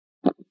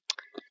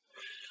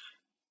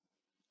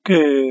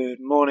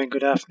Good morning,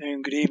 good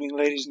afternoon, good evening,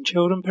 ladies and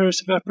children.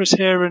 Pirate Erebus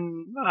here,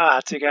 and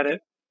to get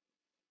it.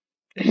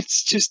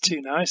 It's just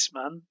too nice,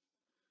 man.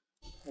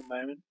 One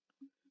moment.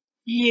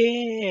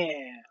 Yeah!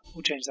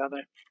 We'll change that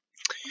though.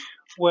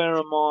 Where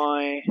are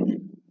my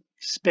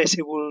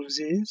Specie Wolves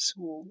is?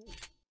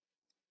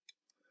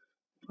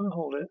 I'll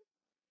hold it.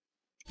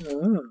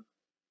 Oh,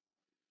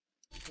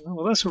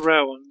 well, that's a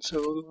rare one, so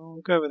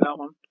we'll go with that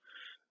one.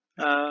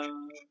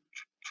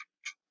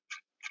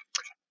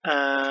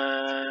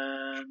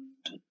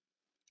 And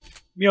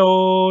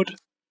Mjord.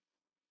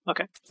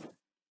 Okay.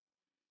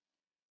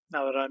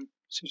 Now that I'm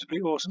suitably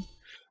awesome,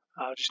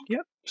 I'll just,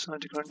 sign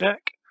to current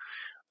deck.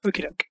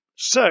 Okie doke.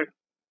 So,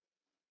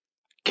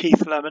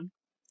 Keith Leman,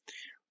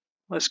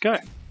 let's go.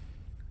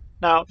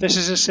 Now, this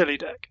is a silly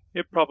deck.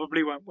 It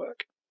probably won't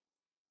work.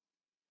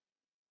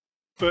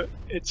 But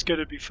it's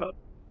going to be fun.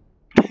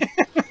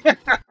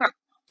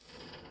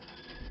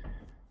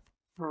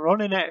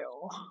 Running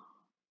Ale.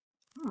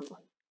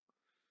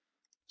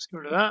 Let's get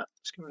rid of that.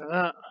 Let's get rid of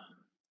that.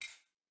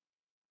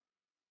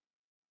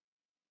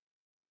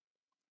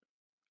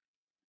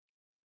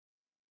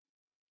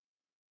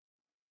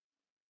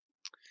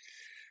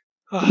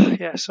 Oh,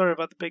 yeah, sorry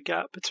about the big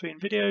gap between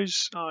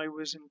videos. I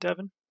was in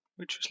Devon,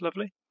 which was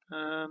lovely.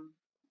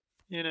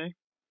 You know.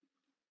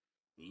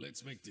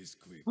 Let's make this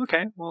quick.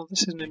 Okay, well,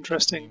 this is an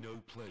interesting.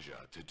 No pleasure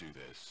to do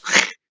this.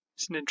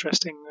 It's an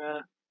interesting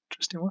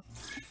one.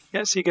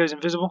 Yeah, so he goes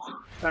invisible.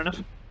 Fair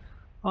enough.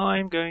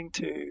 I'm going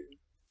to.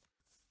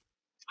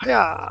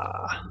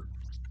 Hiya!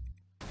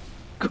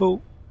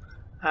 Cool.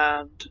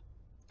 And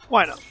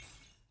why not?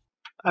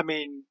 I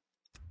mean,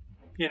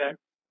 you know,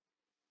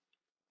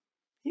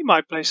 he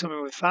might play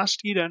something with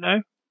fast, you don't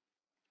know.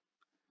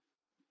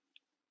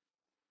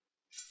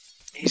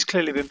 He's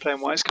clearly been playing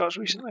white scars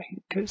recently,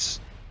 because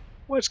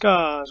white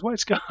scars.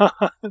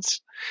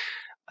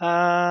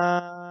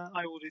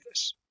 I will do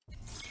this.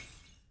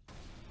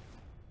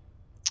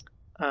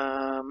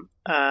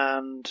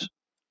 And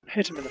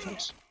hit him in the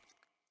face.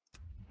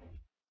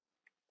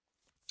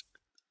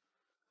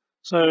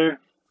 So, I'm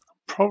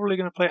probably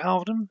going to play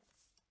Halvdan.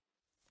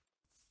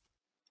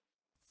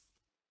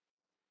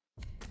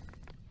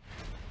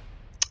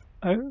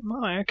 Oh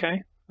my,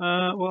 okay.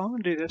 Well, I'm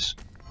going to do this.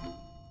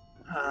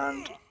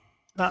 And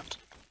that.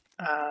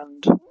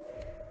 And...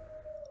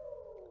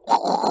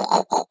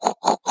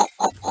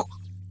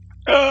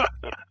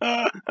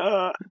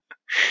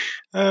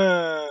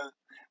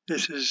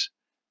 This is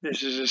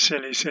a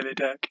silly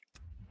deck.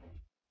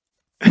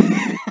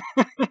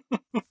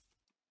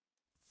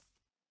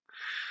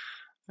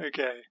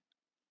 Okay.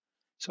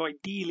 So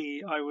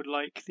ideally, I would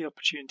like the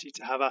opportunity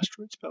to have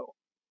Asteroid Spell.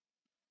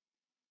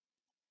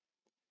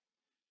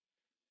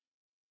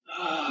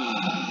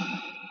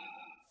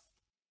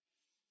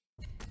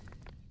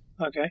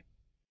 Okay.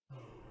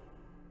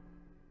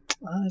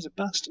 He's a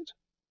bastard.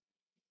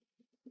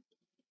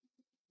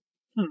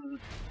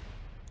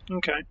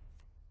 Okay.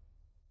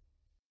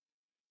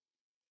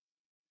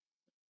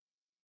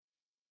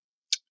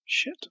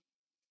 Shit.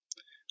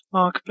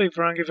 Oh, I could play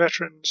Varangi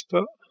Veterans,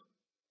 but...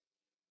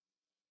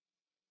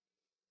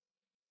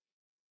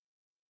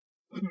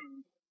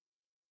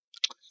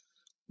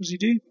 What does he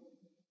do?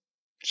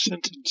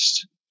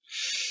 Sentenced.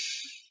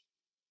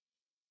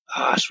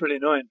 That's really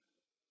annoying.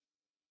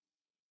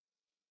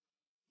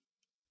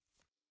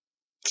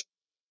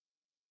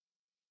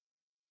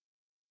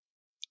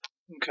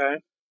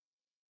 Okay.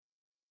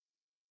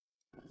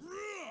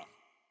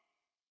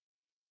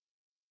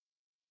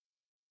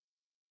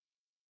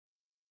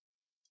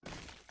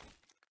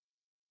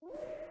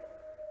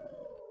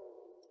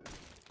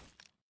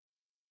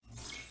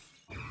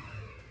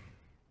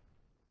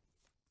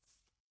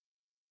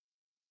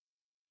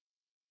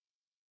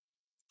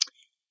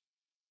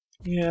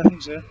 Yeah, I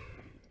think so.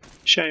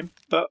 Shame,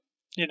 but,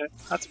 you know,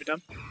 had to be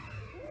done.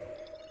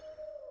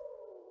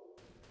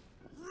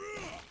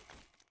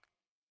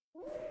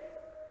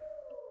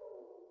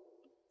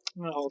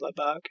 I'm going to hold that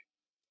back.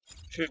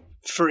 For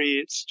free,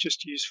 it's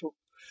just useful.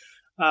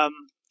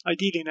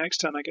 Ideally, next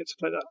turn I get to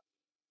play that.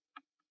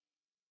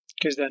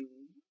 Because then,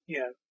 you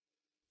know,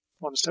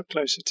 one step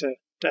closer to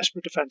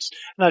desperate defense.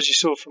 And as you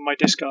saw from my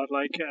discard,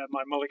 like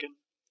my mulligan,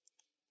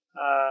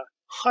 I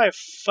have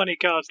funny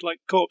cards like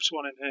Corpse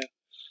One in here.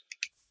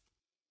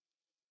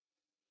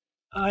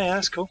 Oh yeah,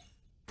 that's cool.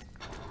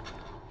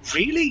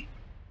 Really?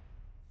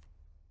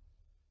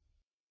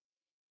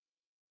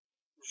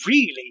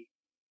 Really?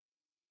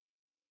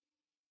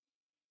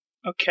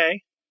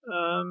 Okay.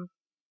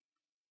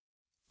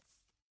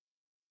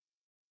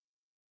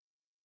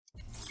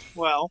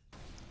 Well,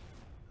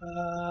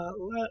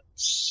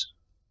 let's...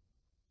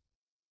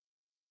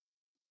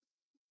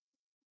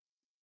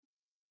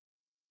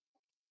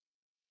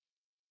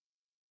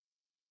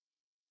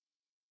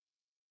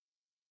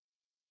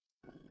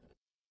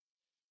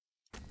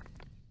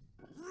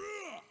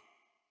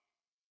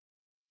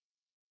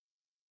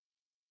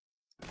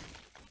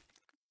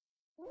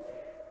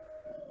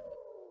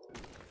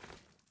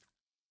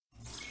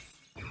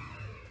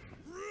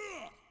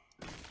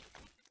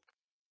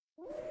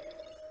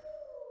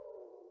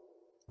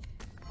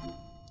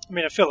 I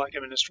mean, I feel like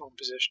I'm in a strong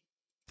position.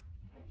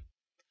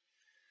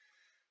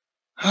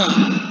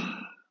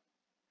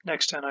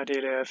 Next turn,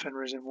 ideally, I have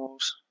Fenris in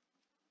Wolves.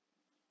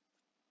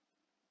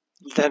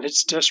 Then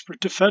it's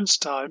desperate defense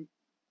time.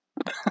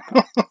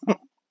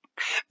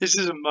 This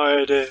isn't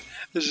my idea.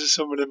 This is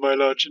someone in my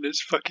lodge, and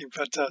it's fucking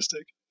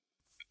fantastic.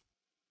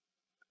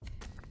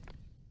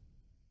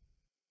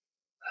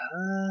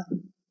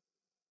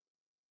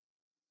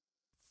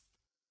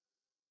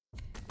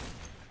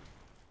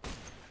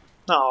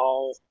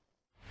 Oh.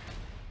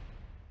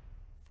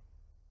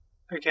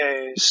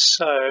 Okay,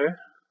 so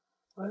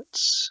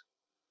let's.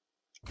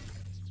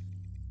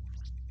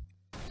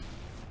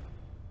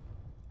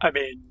 I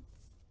mean,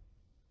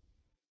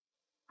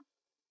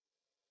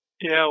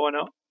 yeah, why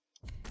not?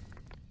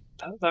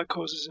 That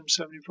causes him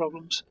so many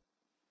problems.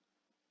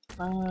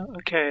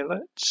 Okay,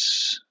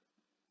 let's.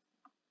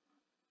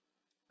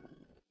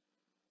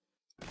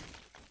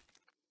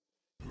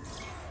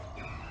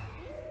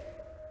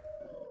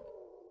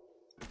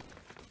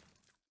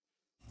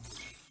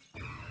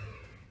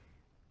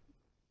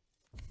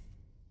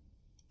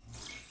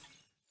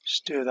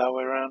 Just do it that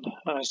way around.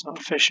 I know it's not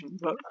efficient,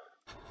 but.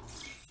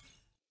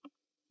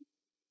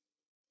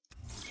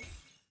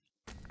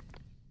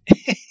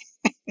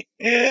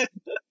 Yeah.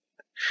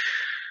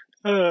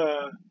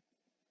 Oh,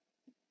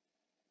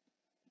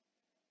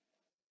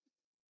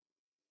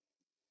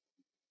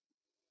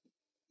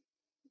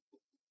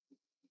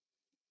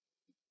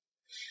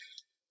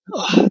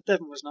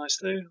 Devon was nice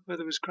though.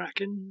 Weather was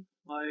cracking.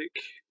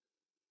 Like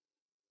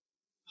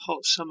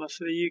hot summer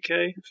for the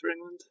UK, for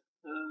England,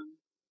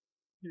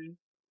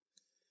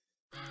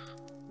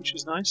 which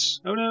is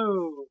nice. Oh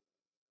no!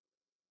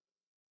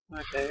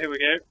 Okay, here we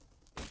go.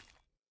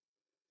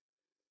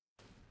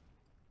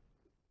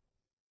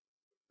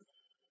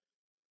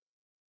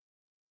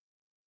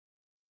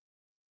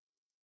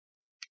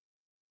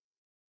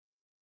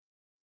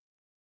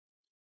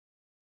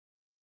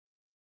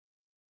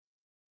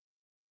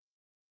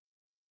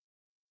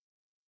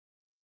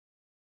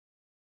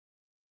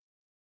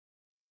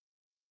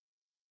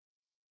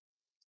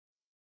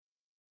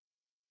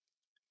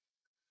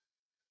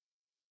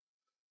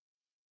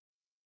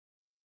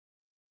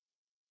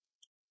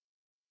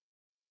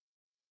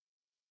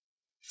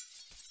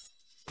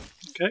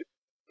 Okay.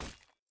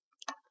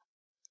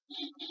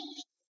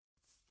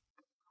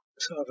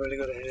 So I've really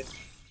got to hit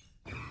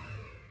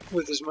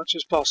with as much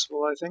as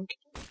possible, I think.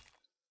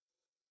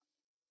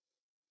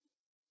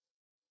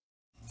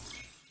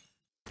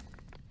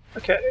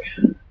 Okay.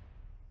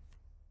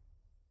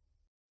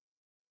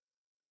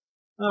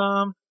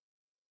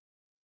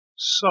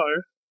 So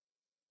I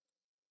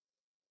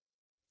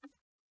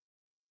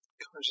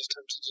was just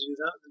tempted to do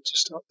that and then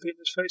just start beating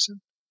his face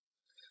in.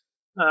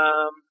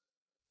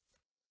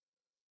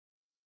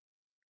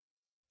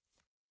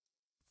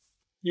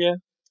 Yeah.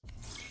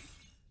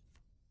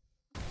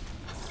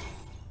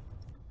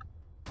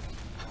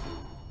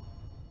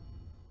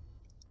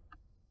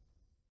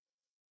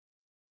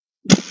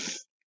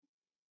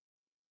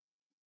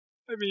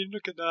 I mean,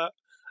 look at that.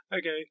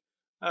 Okay.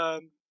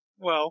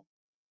 Well.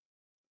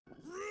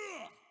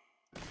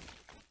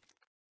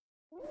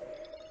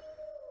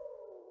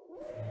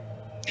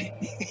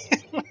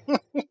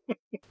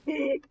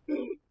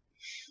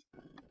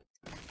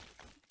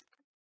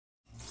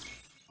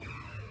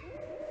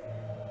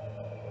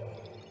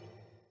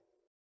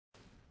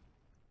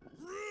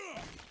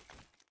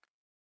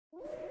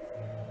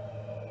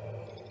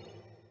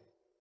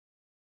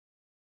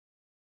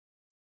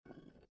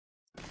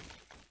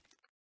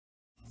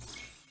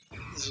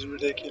 This is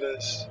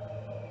ridiculous.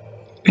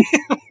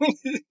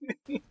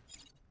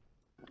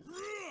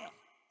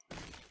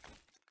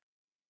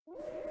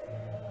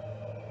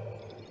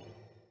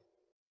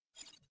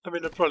 I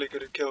mean, I probably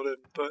could have killed him,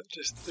 but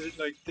just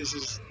like this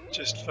is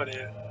just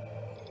funnier.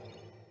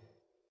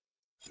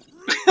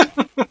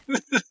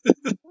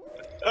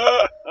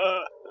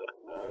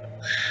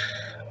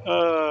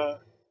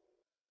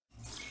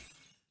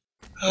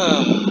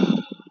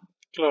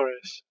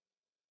 Glorious.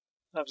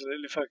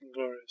 Absolutely fucking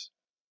glorious.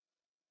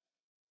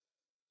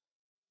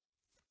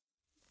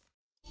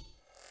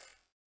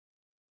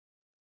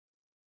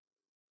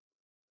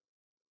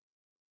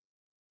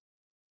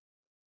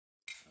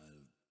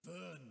 I'll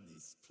burn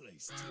this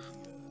place to the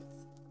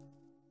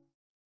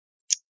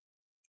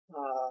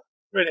earth.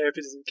 Really hope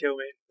it doesn't kill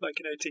me. Like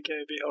an OTK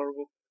would be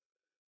horrible.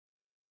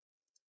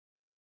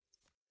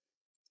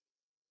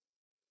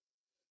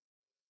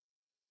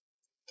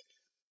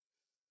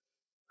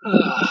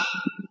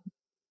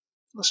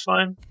 That's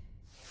fine.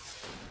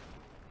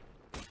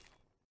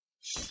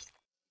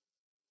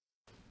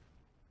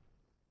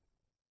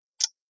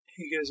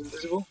 He goes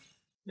invisible.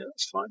 Yeah,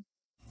 that's fine.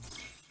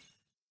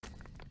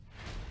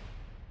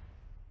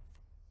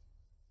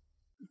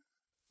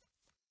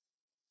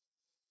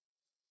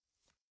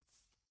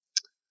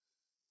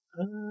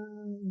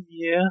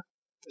 Yeah,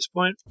 at this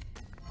point.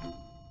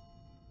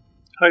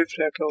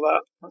 Hopefully I kill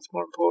that. That's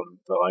more important.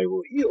 But I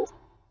will heal.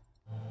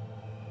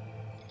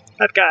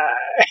 That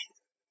guy!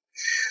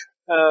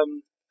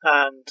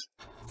 And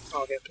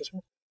I'll get this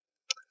one.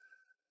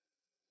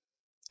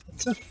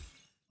 better.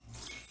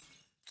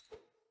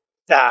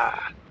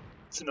 Ah,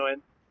 it's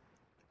annoying.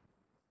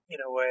 In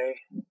a way,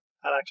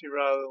 I'd actually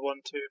rather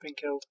want to have been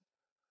killed.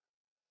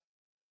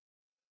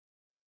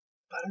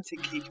 But I don't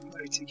think he can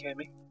OTK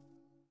me.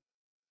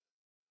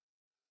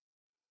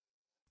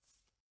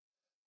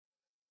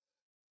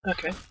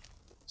 Okay,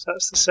 so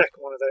that's the second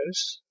one of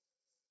those.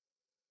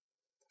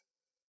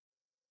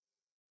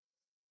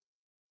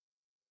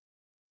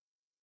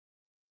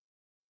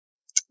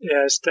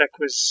 Yeah, his deck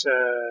was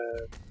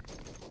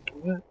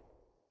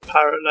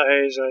Pirate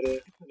Lahaie's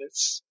idea, and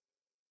it's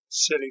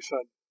silly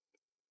fun.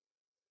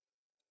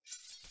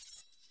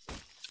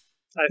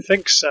 I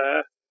think,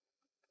 sir,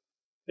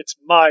 it's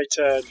my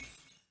turn.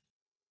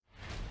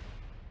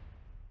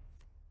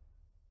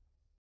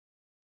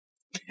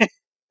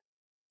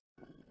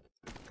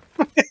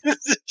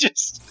 It's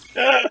just...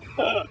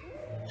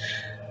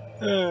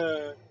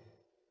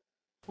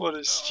 what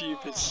a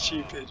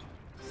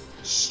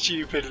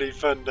stupidly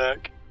fun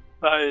deck.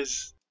 That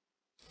is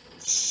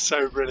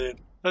so brilliant.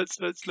 Let's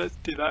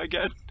do that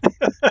again.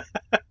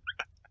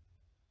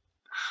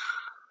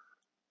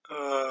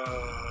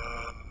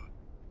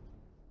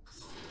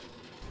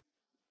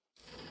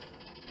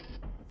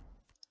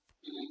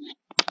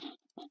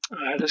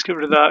 Alright, let's get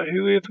rid of that.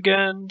 Who are we up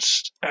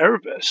against?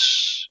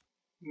 Erebus.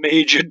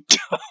 Major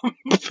Dump.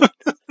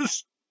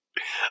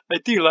 I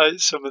do like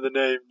some of the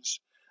names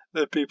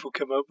that people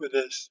come up with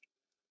this.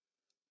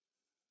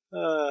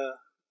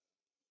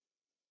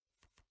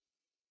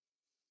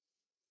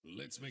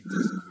 Let's make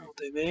this quick. Will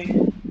do me.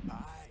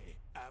 I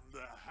am the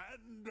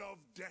hand of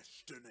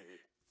destiny.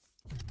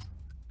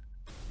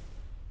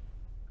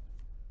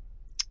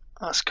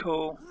 That's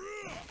cool.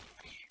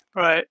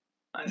 Right,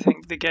 I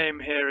think the game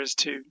here is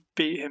to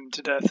beat him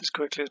to death as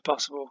quickly as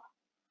possible.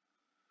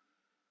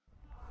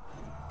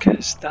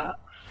 Because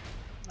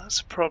that's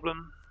a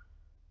problem.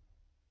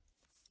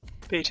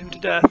 Beat him to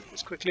death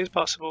as quickly as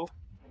possible.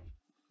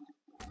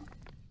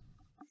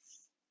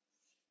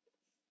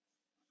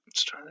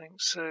 Just trying to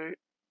think, so...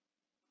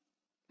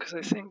 Because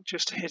I think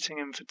just hitting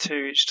him for 2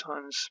 each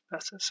time is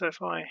better. So if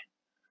I...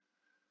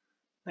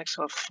 Next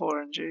I'll have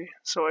 4 NG.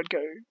 So I'd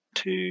go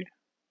 2,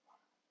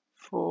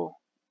 4,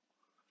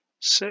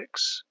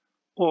 6,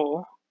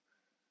 or...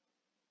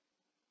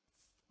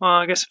 Well,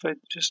 I guess if I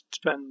just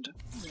spend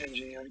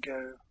NG, I'd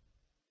go...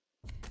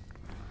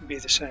 be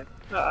the same.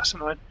 Oh, that's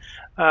annoying.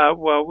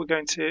 Well, we're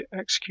going to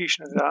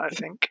execution of that, I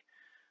think.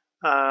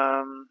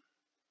 Has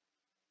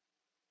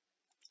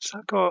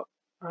that got...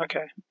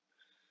 Okay.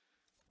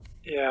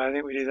 Yeah, I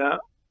think we do that.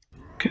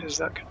 Because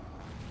that can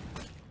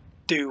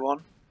do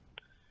one.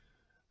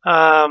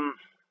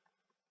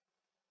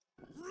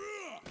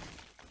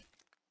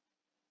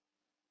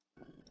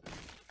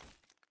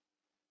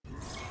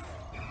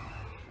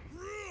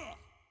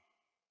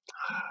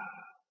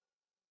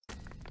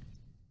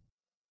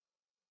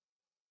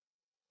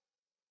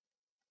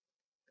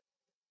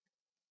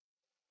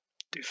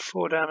 Do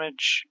 4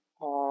 damage,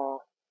 or...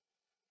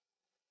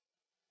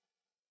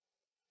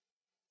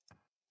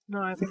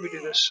 No, I think we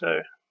do this,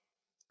 so...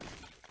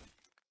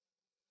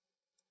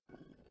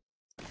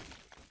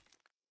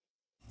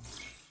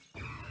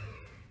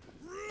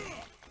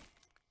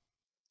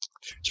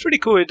 It's pretty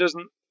cool it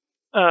doesn't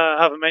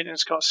have a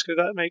maintenance cost, because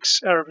that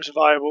makes Erebus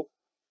viable.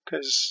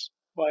 Because,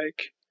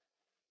 like,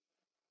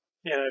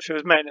 you know, if it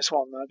was maintenance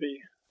 1, that'd be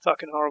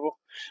fucking horrible.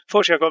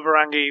 Fortunately, I've got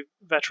Varangi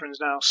veterans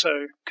now,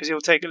 so because he'll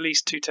take at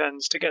least 2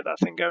 turns to get that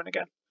thing going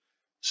again.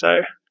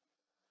 So,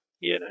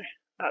 you know,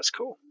 that's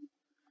cool.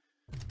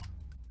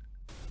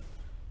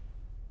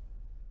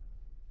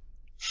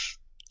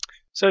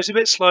 So it's a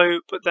bit slow,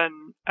 but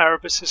then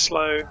Erebus is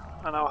slow,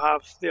 and I'll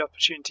have the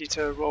opportunity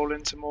to roll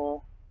into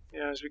more, you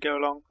know, as we go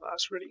along.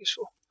 That's really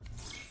useful.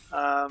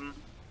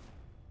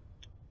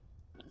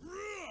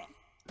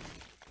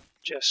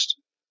 Just,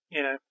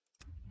 you know,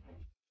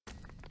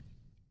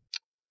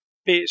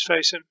 beat his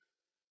face in.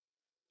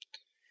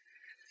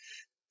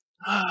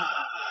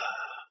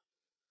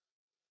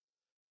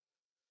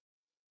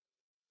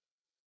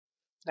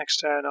 Next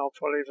turn, I'll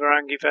probably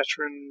Varangi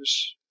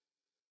veterans,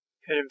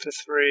 hit him for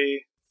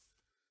 3.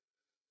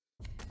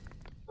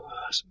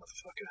 That's a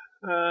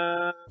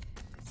motherfucker.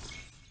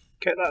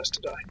 Get that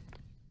to die.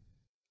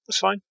 That's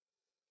fine.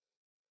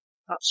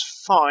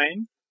 That's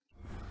fine.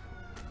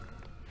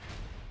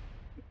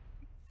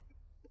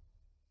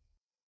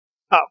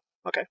 Oh,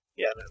 okay.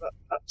 Yeah, no,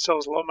 that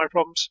solves a lot of my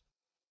problems.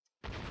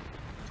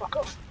 Fuck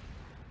off.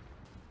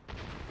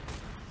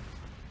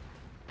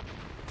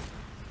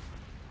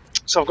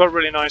 So I've got a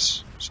really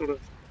nice sort of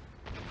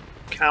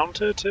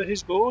counter to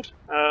his board.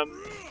 I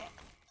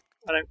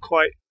don't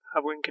quite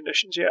have win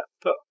conditions yet,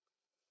 but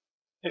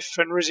if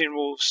Fenrisian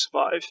Wolves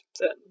survive,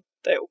 then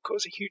they'll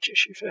cause a huge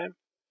issue for him.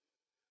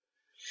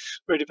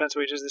 Really depends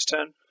what he does this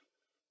turn.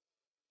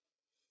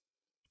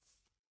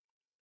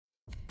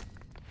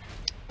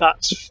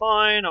 That's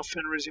fine, I'll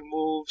Fenrisian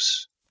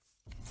Wolves.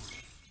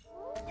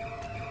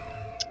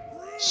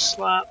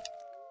 Slap.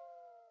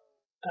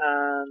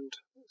 And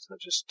is that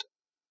just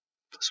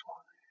 +1?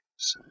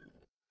 So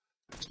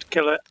just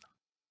kill it.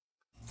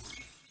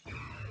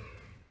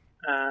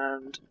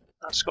 and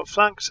that's got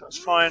flank, so that's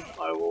fine.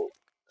 I will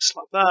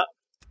slap that.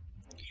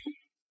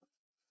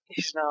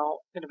 He's now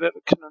in a bit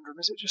of a conundrum.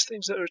 Is it just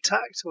things that are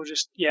attacked, or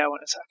just when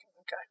attacking?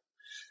 Okay.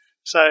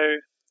 So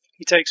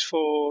he takes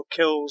 4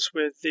 kills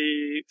with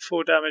the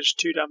 4 damage,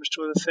 2 damage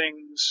to other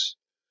things.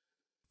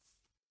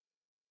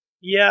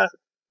 Yeah.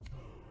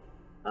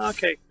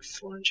 Okay,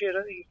 4 NG. I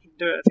don't think he can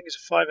do it. I think it's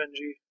a 5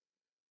 NG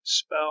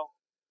spell.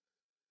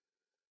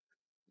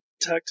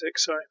 Tactic,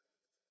 sorry.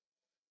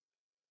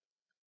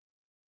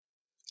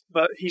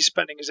 But he's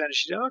spending his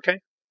energy.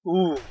 Okay.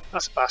 Ooh,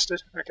 that's a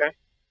bastard. Okay.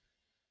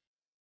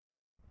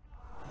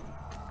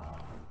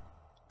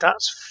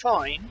 That's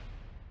fine.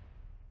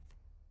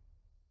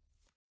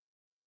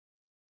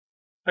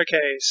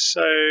 Okay,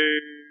 so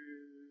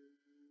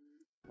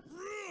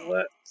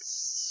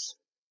let's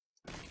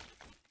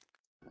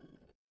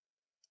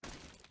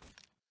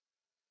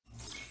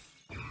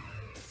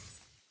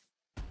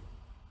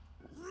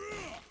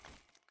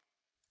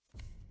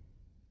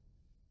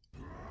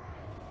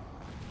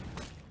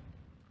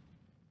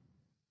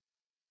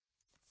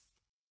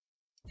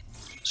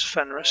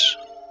Fenris.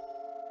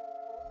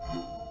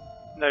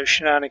 No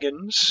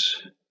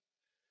shenanigans.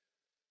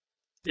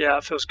 Yeah,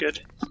 that feels good.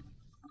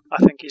 I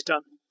think he's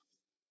done.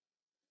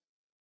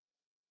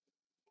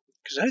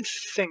 Because I don't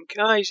think...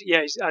 I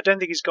don't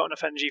think he's got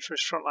enough energy for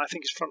his frontline. I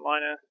think his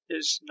frontliner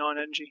is 9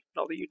 energy.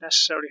 Not that you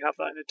necessarily have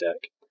that in a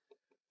deck.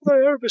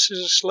 Although Erebus is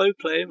a slow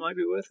play, it might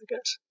be worth a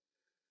guess.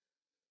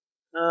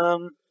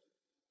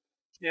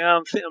 Yeah,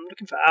 I'm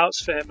looking for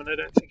outs for him, and I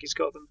don't think he's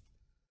got them.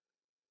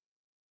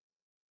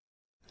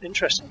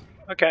 Interesting.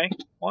 Okay,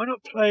 why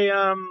not play...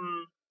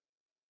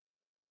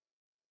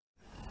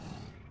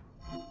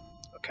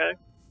 Okay.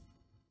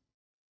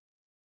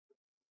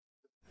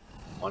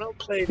 Why not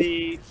play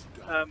the...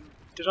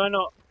 did I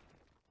not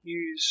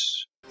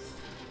use...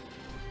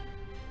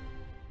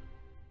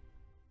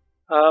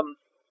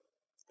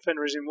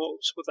 Fenris in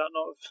Wolves? Would that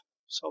not have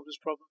solved his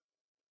problem?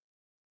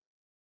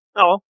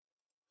 Oh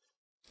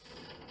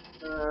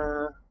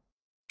well.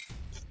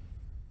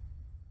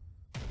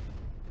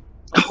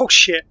 Oh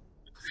shit.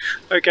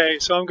 Okay,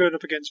 so I'm going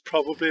up against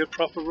probably a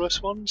proper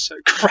Russ one, so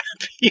crap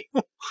you.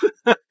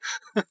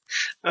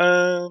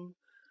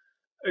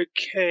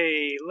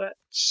 Okay,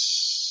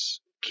 let's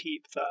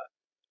keep that.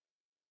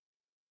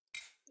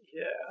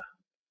 Yeah.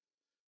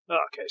 Oh,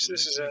 okay, so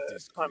this is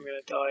I'm going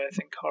to die, I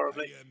think,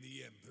 horribly.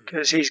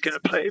 Because he's going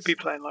to be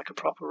playing like a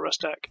proper Russ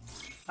deck,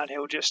 and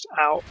he'll just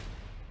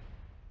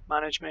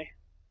out-manage me.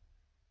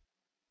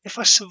 If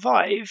I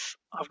survive,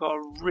 I've got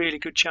a really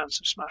good chance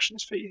of smashing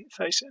his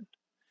face in.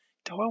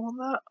 Do I want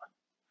that?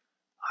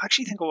 I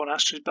actually think I want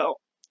Astra's Belt.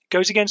 It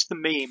goes against the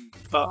meme,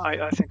 but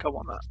I think I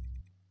want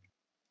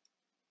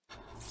that.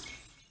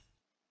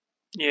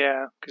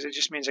 Yeah, because it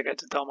just means I get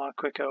to Dharma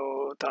quicker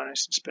or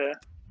Dynasty Spear.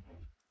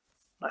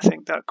 I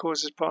think that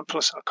causes problem,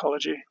 plus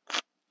psychology.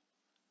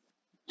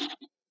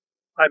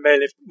 I may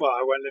live, well,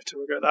 I won't live to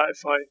regret that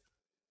if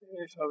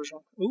I was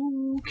wrong.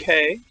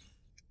 Okay.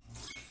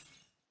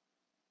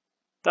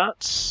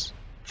 That's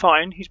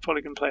fine. He's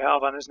probably going to play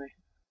Halvan, isn't he?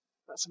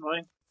 That's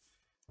annoying.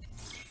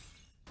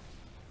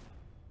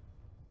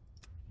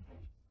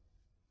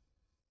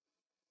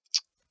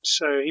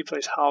 So he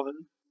plays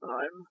Halvan.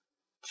 I'm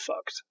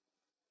fucked.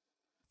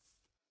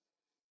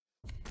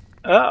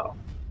 Oh.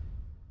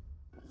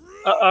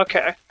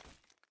 Okay.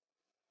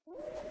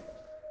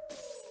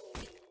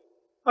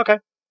 Okay.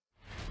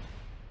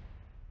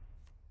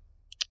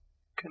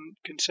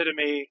 Consider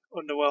me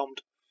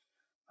underwhelmed.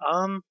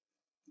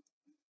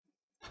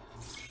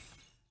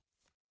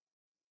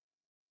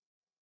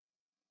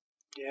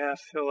 Yeah, I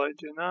feel like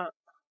doing that.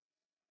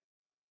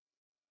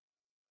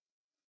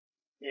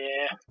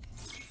 Yeah.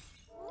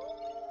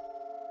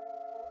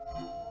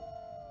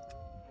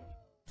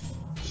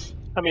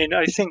 I mean,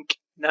 I think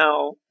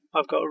now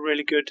I've got a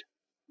really good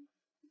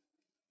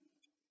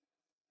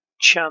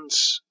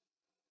chance,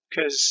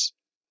 because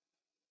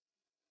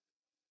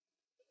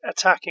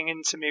attacking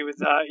into me with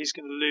that, he's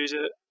going to lose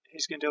it.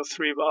 He's going to deal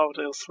 3, but I'll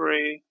deal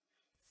 3.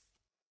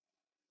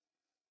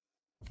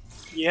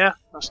 Yeah,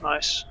 that's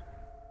nice.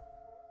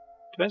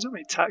 Depends on how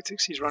many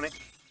tactics he's running.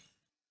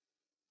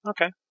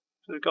 Okay,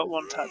 so we've got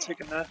 1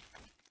 tactic in there.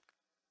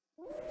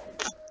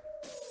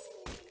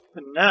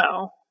 And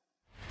now...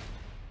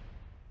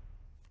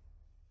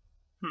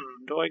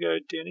 do I go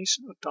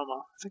Dionysus or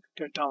Dama? I think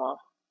I go Dama.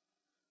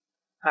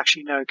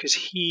 Actually, no, because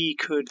he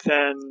could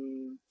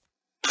then...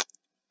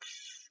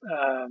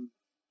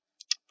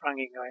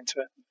 Rangi go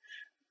into it.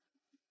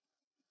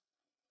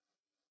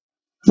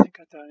 I think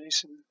I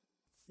Dionysus.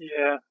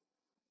 Yeah.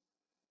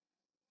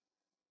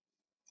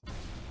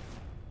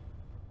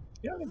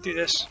 Yeah, I'm going to do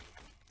this.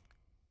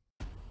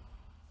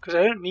 Because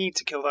I don't need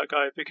to kill that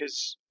guy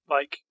because,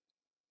 like,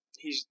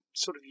 he's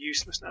sort of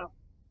useless now.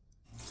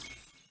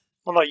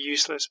 Well, not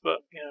useless,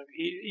 but, you know,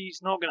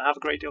 he's not going to have a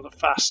great deal of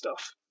fast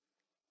stuff.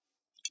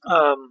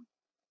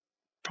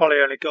 Probably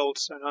only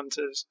Goldstone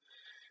Hunters.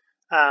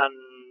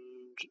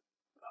 And...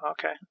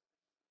 okay.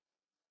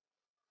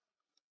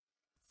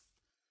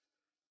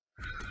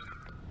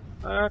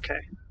 Okay.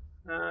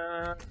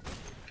 Okay.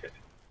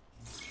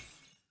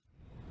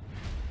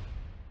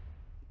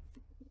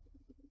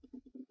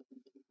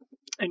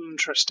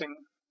 Interesting.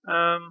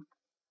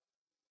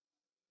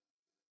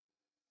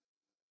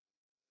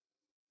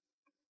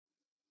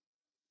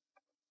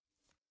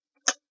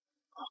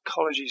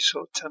 Ecology is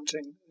sort of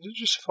tempting. Is it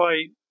just if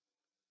I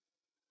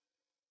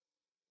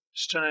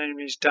stun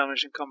enemies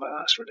damage in combat?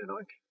 That's really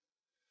annoying.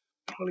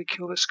 Probably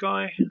kill this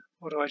guy.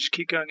 Or do I just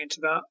keep going into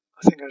that?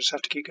 I think I just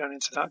have to keep going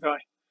into that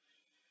guy.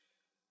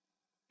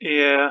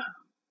 Yeah.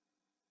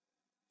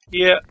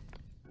 Yeah.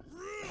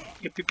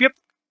 Yep, yep, yep.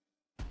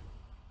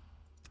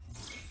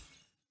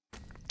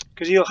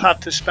 Because you'll have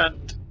to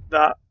spend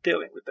that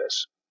dealing with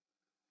this.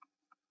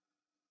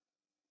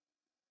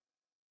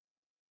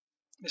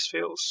 This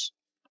feels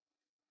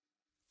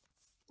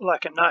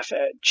like a knife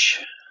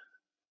edge.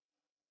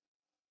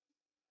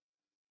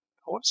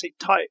 I want to say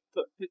tight,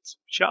 but it's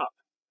sharp.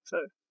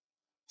 So,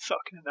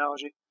 fucking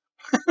analogy.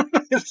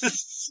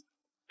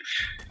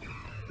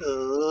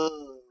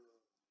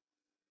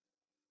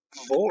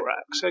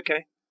 Vorax,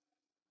 okay.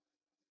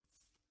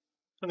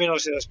 I mean,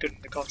 obviously that's good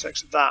in the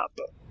context of that,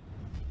 but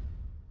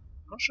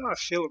I'm not sure how I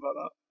feel about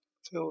that.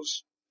 It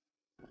feels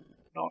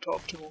not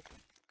optimal.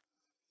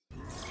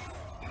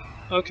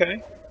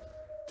 Okay.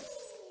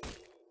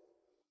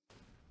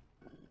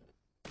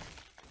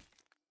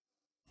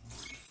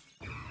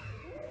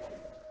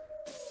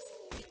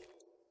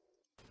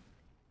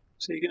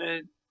 So you're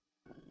gonna...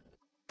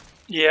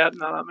 Yeah,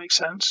 no, that makes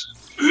sense.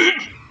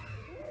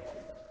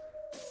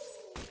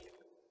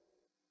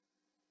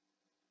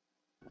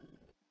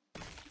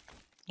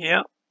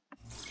 Yeah.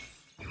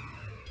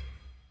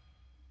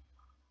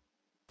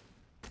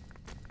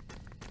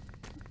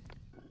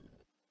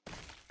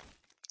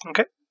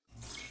 Okay.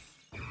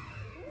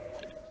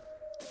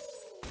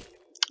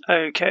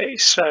 Okay,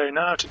 so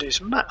now to do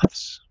some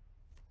maths.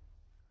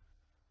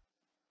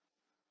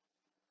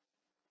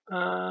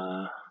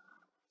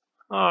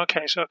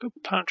 Okay, so I could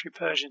Planetary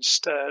Purge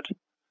instead.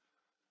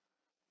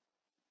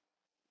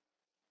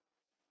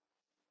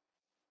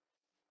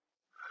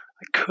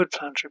 I could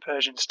Planetary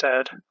Purge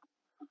instead.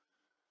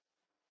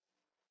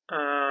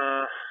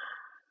 Kind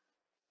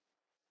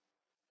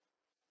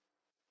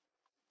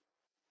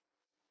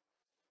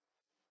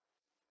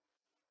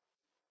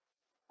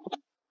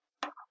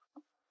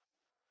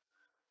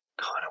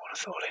of want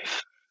to Thought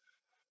Leaf.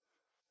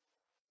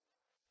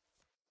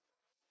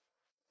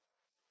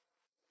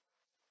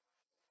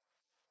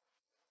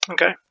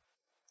 Okay,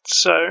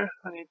 so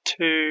I need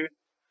to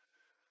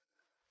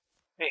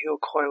heal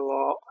quite a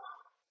lot.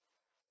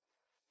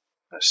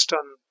 Let's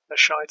stun the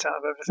shite out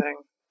of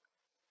everything.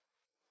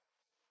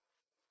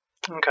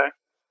 Okay.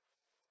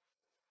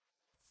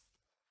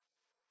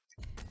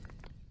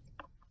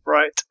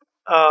 Right.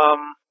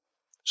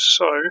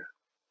 So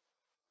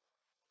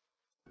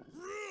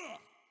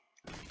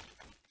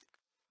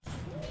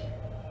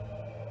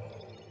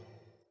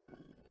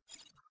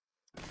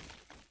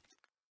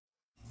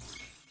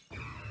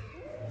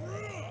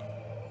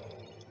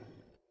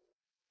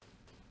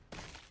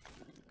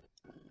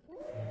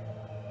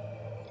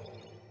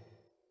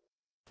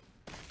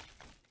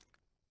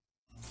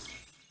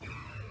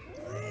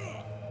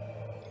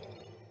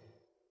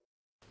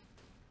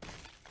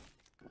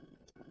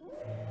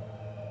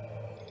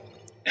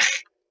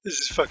this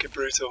is fucking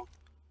brutal.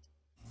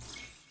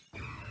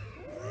 I'm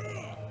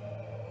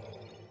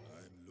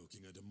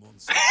looking at a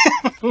monster.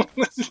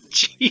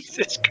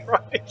 Jesus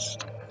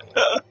Christ.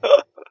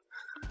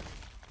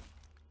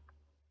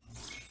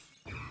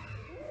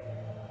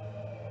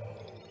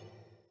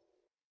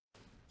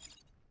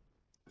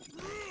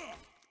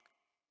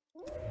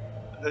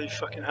 There you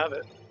fucking have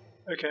it.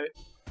 Okay.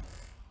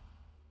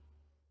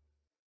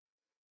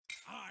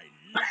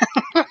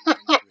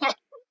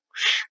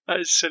 That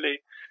is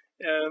silly.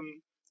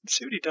 Let's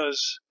see what he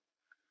does.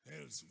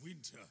 Hell's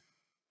winter.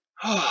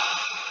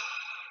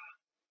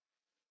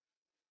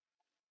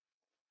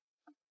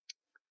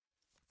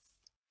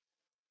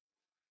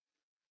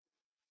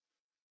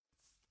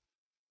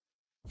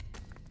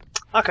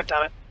 Ah, god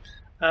damn it.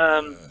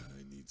 I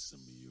need some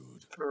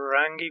yod.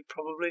 Varangi,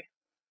 probably.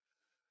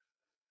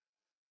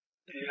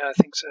 Yeah, I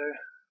think so.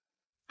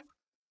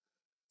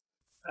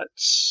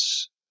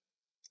 That's...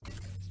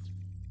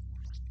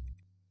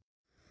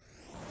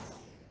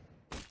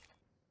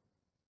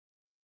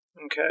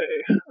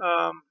 Okay,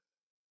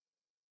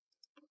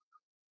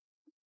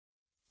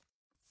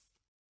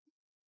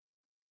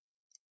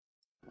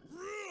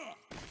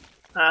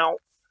 ow.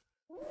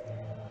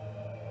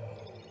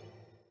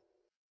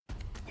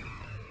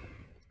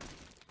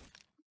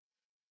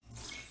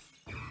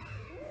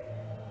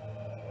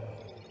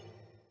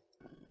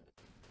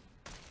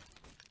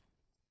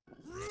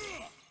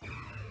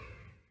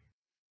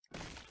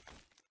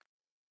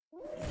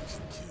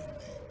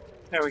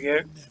 There we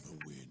go.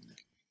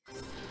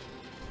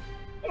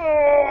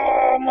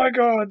 Oh my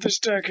god, this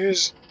deck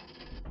is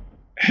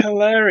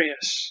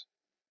hilarious.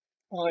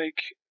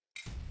 Like,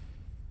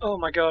 oh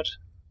my god.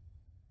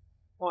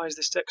 Why is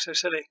this deck so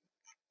silly?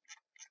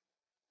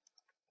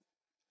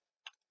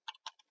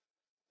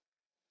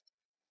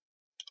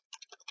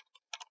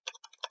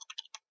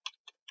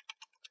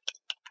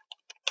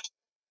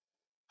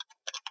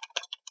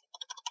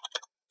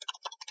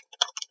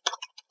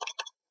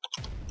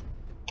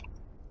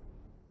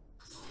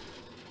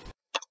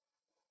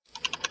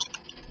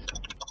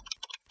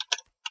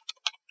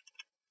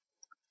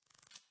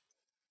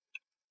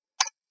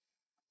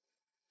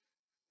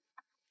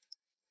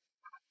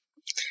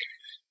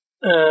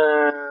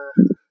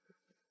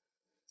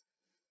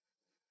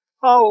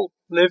 I'll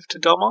live to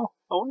Domar.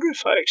 I wonder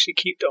if I actually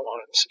keep Domar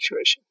in this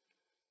situation.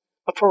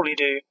 I probably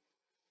do.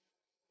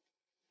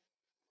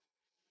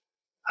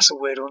 That's a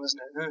weird one, isn't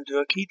it? Do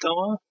I keep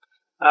Domar?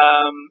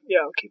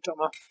 Yeah, I'll keep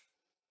Domar.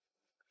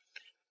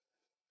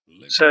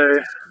 So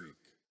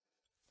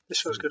this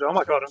feels good. Oh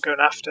my god, I'm going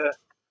after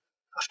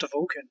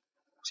Vulkan.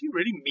 Is he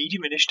really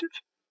medium initiative?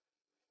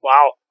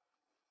 Wow.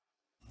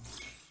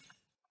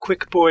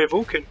 Quick boy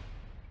Vulkan.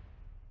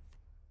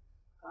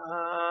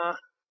 I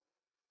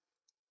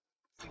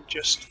think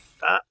just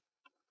that.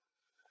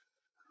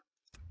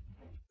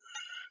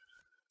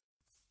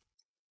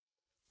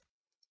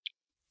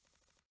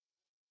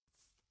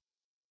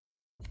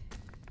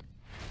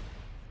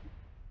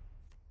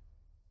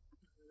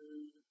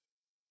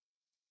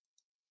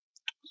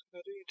 So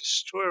how do you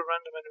destroy a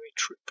random enemy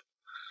troop?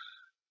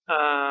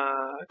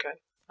 Okay.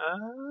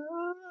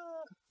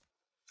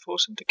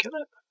 Force him to kill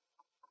it.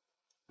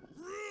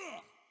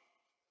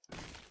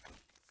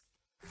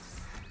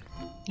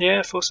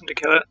 Yeah, force him to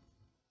kill it.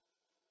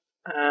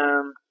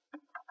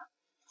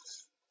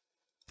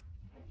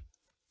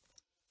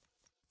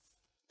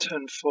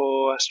 Turn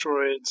 4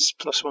 asteroids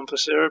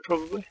 +1/+0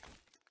 probably.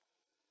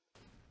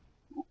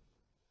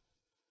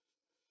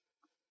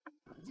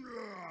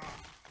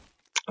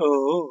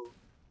 Oh.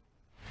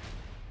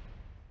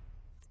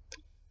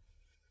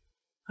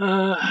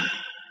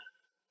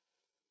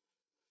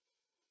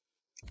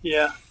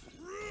 Yeah.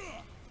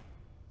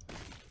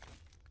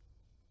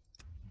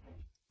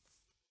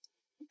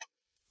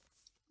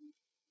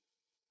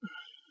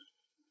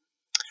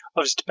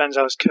 Obviously depends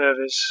how his curve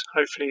is.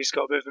 Hopefully he's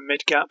got a bit of a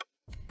mid gap.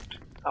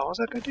 Oh, what's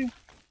that going to do?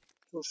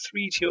 Deal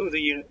 3 to your other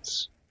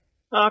units.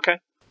 Oh, okay.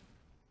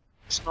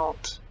 It's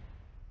not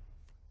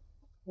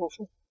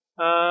awful.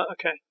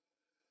 Okay.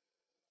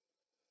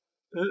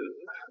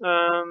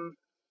 Because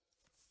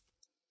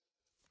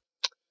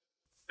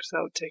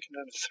that would take him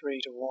down to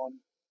 3 to 1.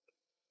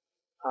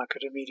 I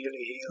could immediately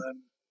heal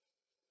him.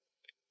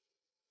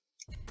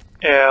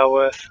 Yeah,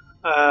 worth.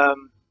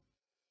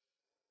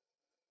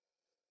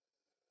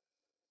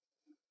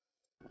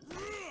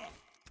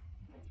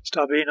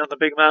 Start beating on the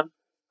big man.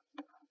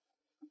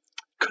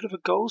 Could have a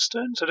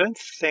goldstones? I don't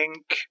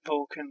think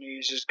Vulkan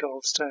uses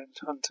goldstones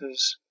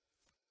hunters.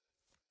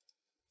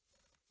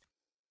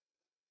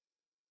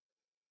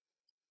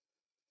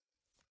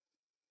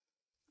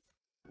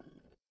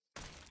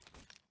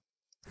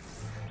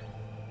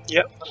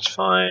 Yep, that's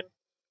fine.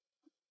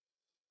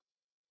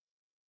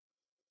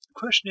 The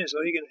question is,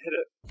 are you going to hit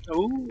it?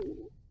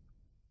 Ooh.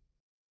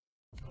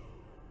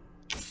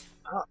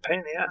 Ah, pain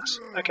in the ass.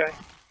 Okay.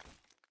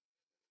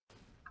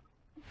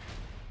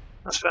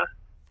 That's fair.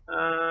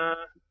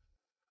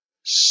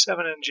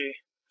 7 NG.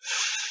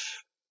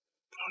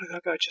 Probably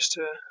that guy just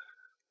to...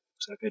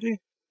 What's that guy do?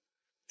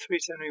 3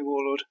 to enemy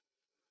warlord.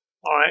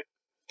 Alright.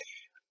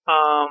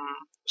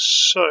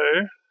 So...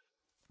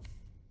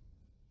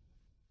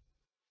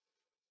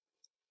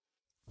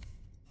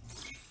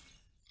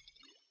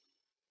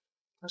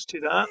 Let's do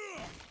that.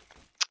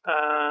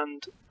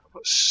 And I've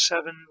got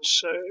 7,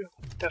 so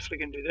definitely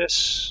going to do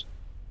this.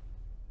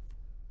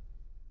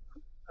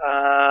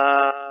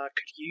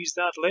 Could use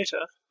that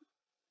later.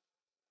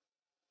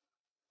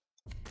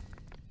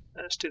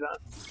 Let's do that.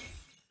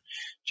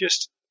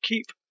 Just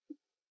keep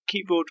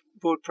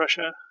board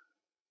pressure.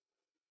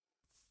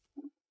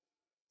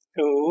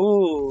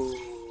 Oh.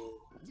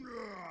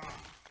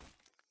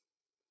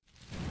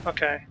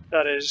 Okay,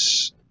 that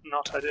is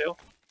not ideal.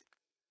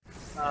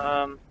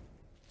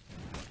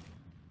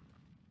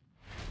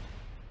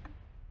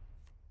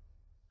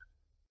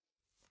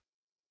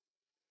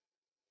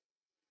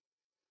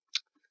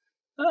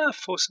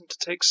 Force him to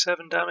take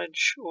 7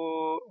 damage,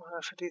 or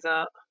if I do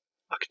that,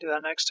 I can do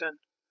that next turn.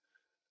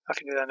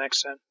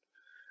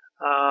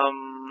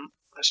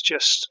 Let's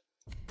just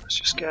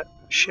get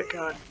shit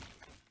going.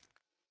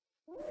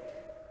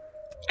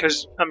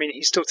 Because, I mean,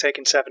 he's still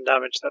taking 7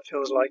 damage. That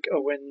feels like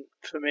a win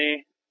for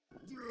me.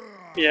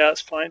 Yeah,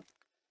 that's fine.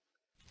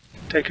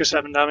 Take your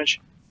 7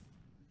 damage.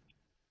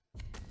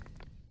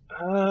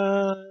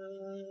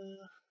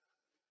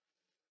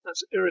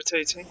 That's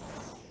irritating.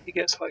 He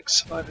gets like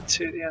Survivor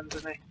 2 at the end,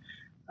 doesn't he?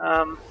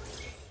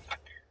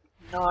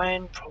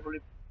 9 probably.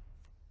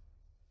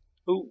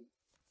 Ooh.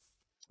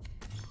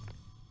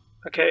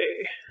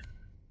 Okay.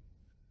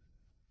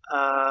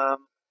 I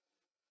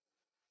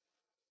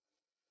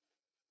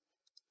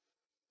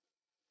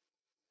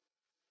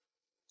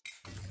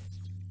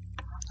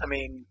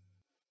mean,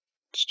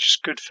 it's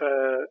just good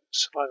for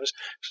survivors.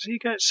 So you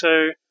get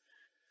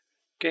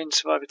gain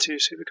Survivor 2,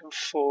 so you become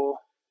 4.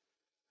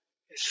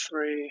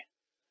 3.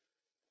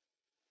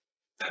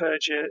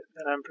 Purge it,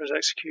 then Emperor's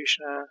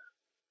Executioner.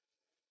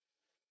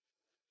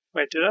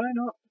 Wait, did I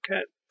not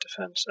get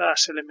defense? Ah,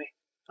 silly me.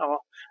 Oh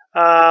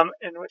well.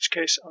 In which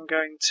case, I'm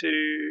going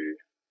to.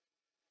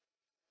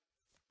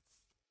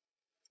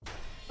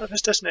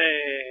 His Destiny.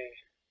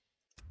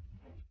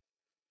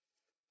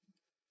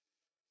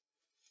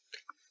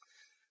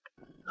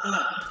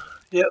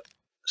 Yep.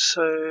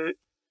 So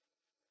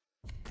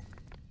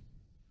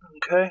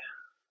Okay.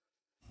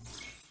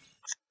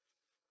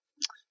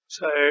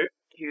 So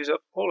use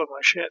up all of my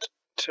shit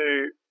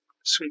to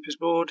sweep his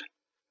board.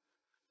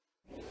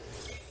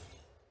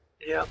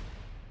 Yeah.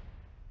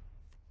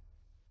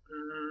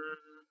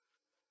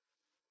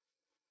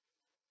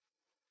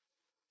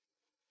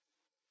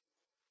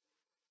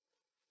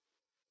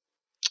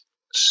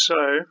 So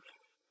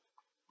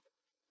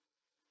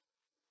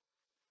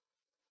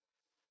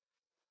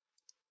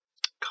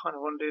kind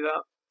of want to do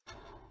that.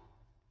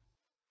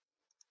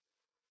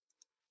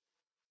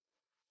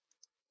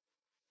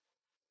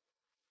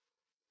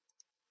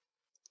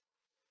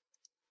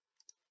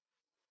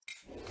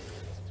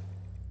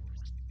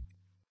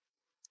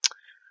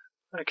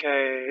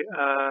 Okay,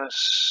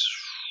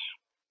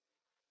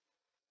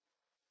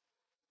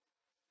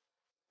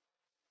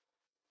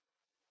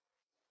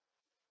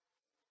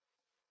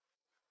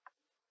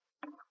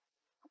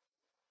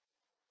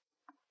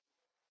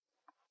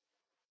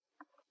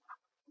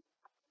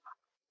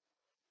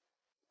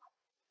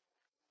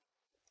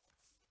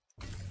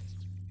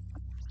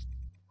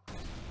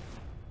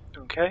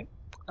 okay.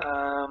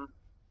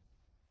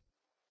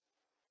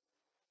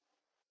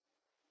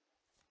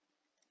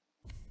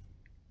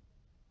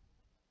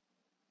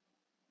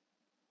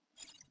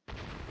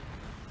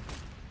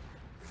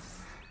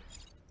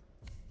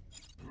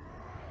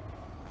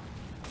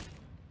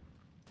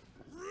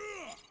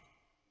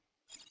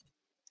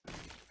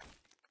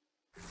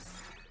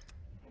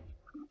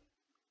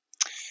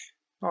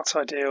 Not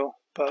ideal,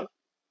 but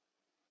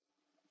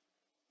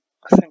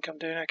I think I'm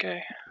doing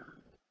okay.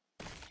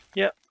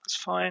 Yep, that's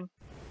fine.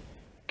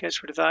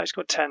 Gets rid of that. He's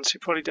got 10, so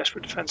probably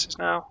desperate defenses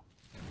now.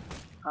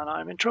 And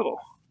I'm in trouble.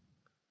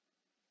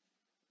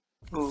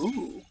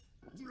 Ooh.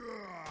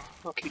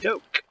 Okie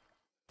doke.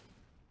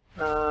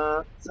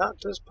 That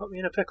does put me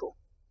in a pickle.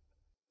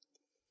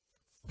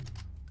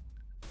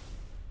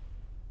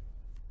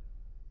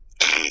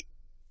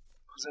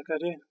 What's that guy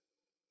doing?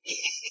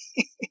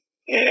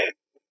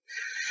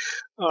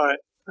 Alright.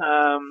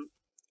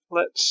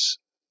 Let's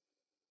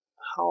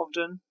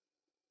Halveden.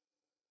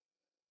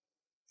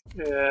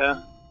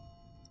 Yeah.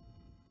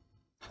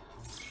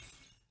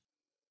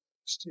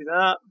 Let's do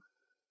that.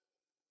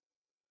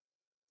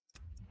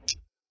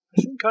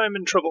 I think I'm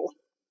in trouble.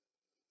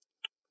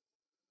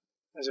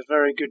 There's a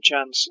very good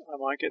chance I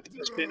might get the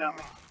piss beaten out of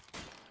me.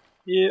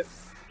 Yep.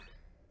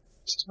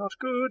 This is not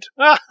good.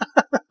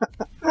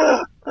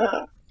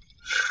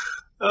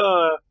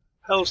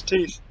 Hell's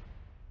teeth.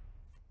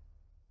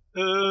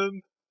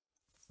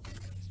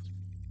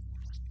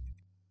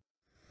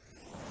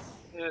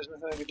 There's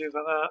nothing I can do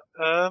about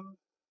that.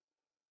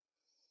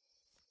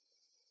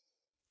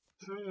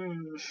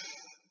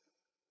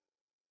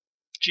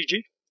 GG.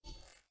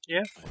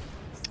 Yeah.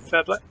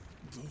 Fair play.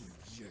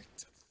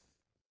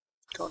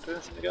 Can't do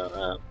anything about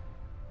that.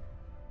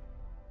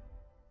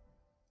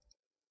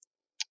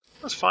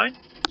 That's fine.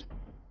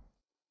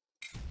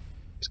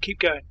 Let's keep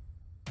going.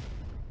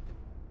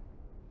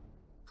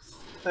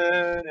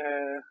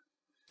 No.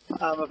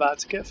 I'm about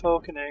to get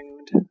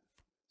Falkeninged.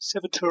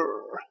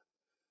 Servitor.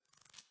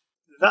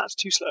 That's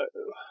too slow.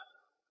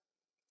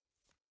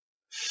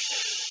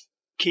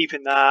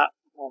 Keeping that.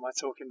 What am I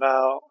talking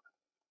about?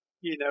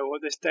 You know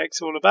what this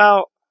deck's all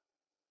about.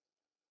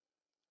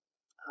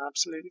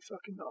 Absolutely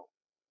fucking not.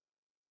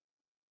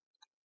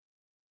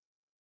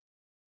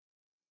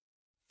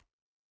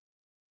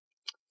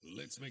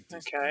 Let's make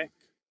this okay. quick.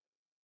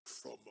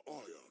 From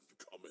iron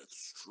cometh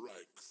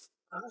strength.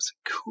 That's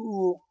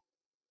cool.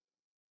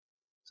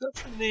 Is that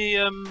from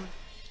the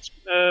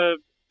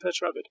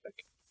Pet Rabbit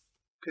deck?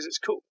 Because it's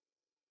cool.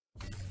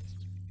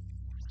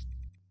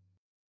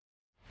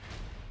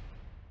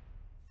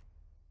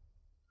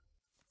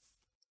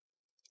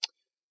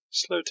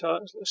 Slow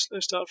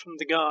start from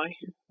the guy.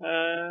 We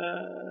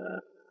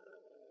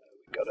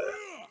got it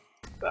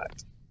back.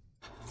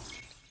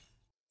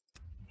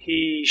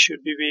 He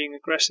should be being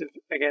aggressive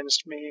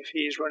against me if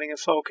he's running a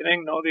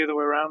Falkening, not the other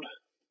way around.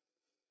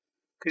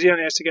 Because he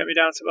only has to get me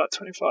down to about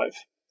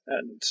 25,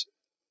 and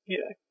you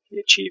know he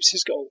achieves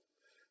his goal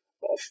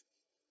of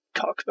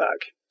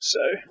cockbag. So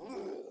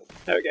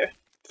there we go.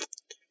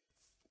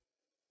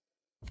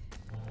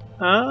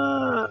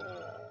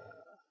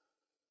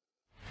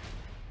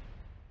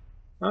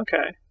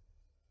 Okay.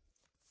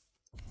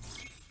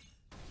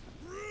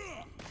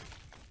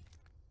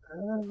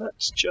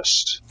 Let's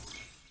just,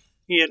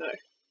 you know,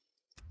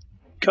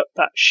 cut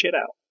that shit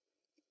out.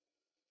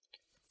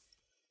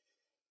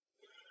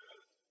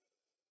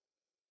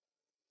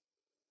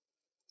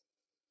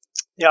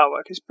 The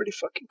artwork is pretty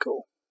fucking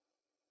cool.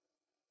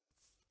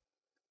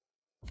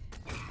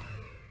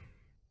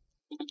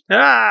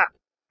 Ah!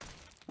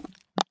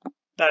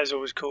 That is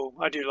always cool.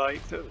 I do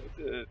like the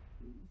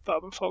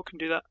Barb and Falk can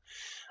do that.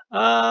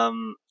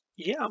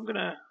 Yeah, I'm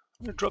gonna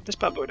drop this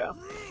bad boy down.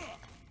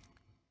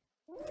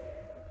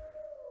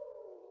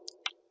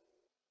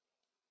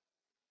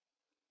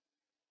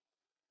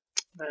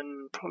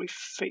 Then probably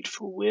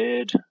Fateful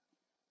Weird.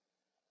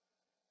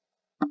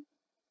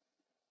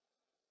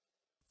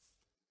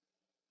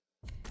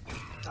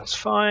 That's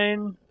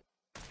fine.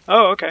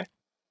 Oh, okay.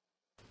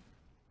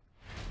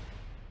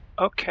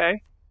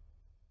 Okay.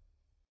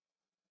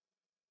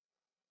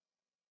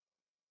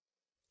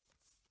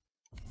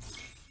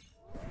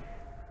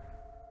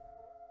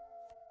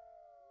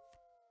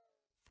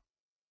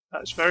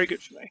 That's very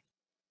good for me.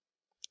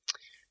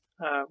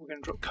 We're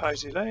going to drop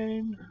Kaiser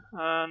Lane,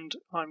 and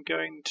I'm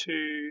going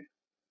to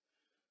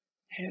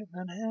hit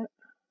and then hit.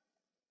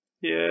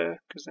 Yeah,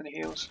 because then he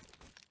heals.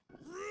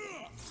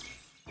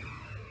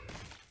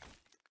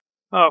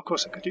 Oh, of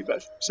course I could do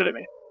both. Silly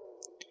me.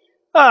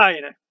 Ah,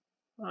 you know.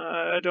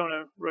 I don't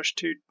want to rush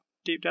too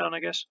deep down,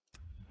 I guess.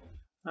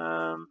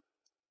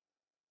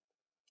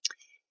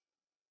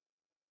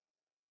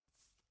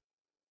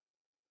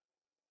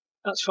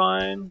 That's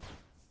fine.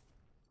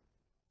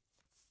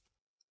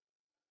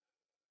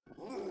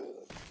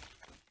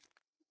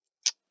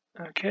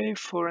 Okay,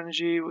 4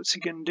 energy. What's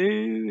he going to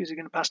do? Is he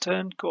going to pass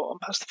turn? Go on,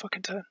 pass the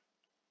fucking turn.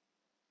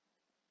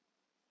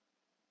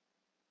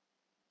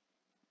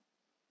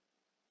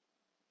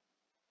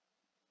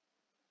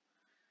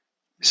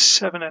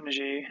 Seven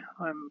energy.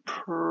 I'm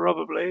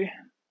probably...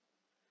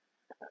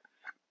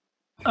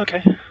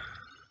 Okay.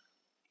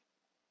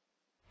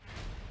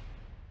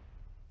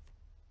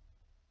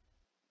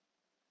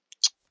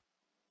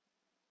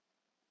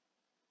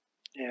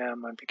 Yeah,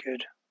 might be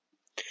good.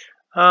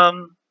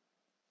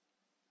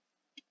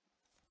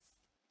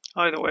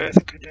 Either way, I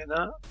think I do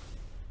that.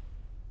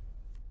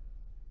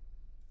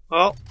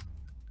 Well,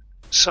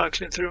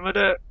 cycling through my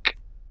deck.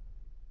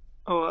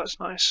 Oh, that's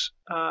nice.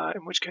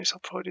 In which case, I'll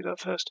probably do that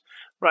first.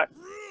 Right.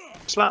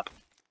 Slap.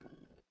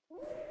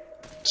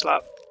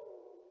 Slap.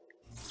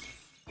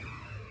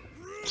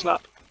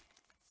 Slap.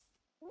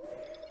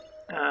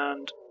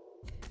 And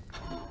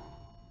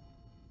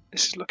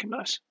this is looking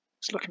nice.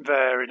 It's looking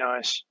very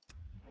nice.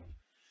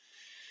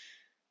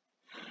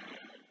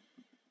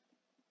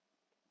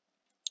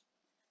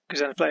 Because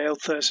then I play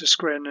Elthursa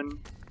Scrin and...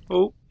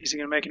 Oh, is he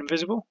going to make it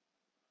invisible?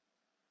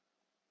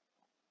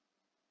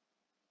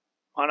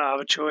 I don't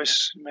have a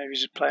choice. Maybe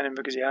he's just playing him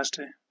because he has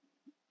to.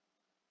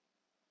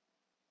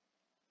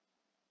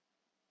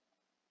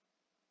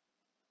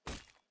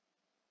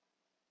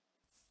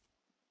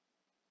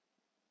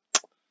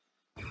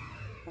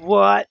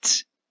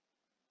 What?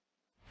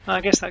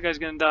 I guess that guy's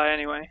going to die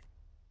anyway.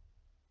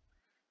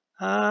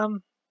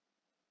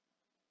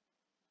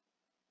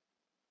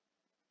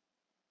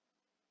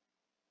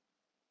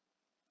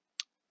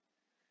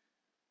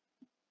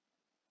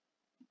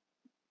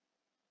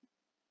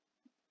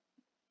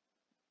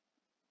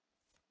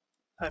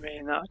 I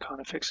mean, that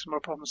kind of fixes more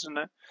problems, doesn't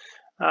it?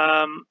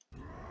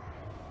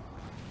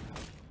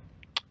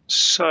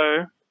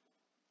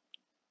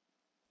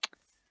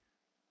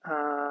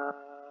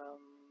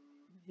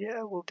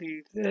 Yeah, we'll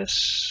do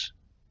this.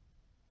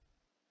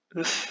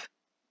 Oof.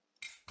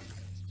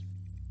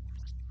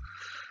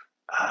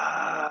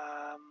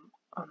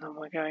 And then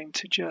we're going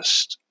to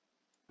just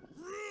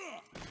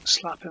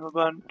slap him a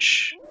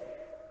bunch.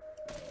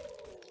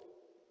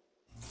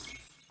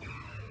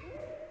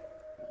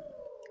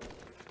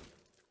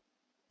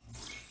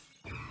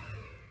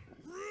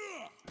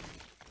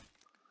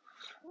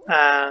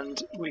 And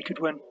we could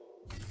win.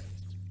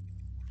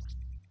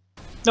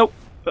 Nope,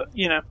 but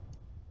you know.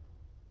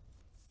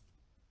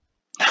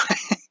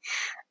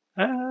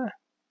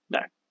 No.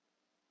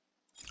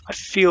 I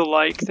feel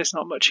like there's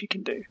not much he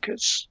can do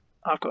because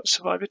I've got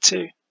Survivor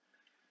 2.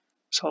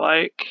 So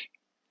like,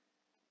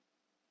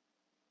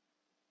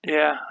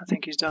 yeah, I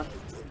think he's done.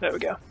 There we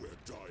go.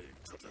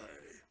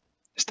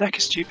 This deck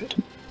is stupid.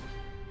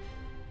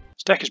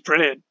 This deck is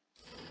brilliant.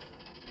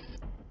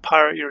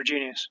 Pirate, you're a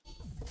genius.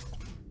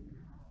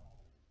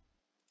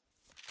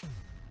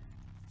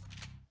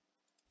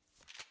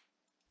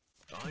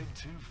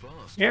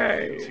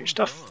 Yay,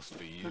 stuff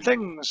and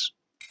things.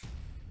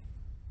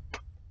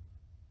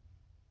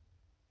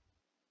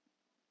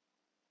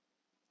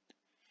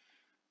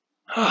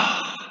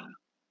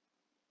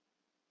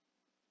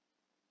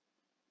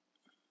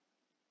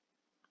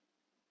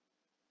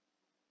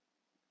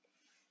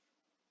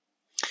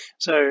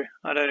 So,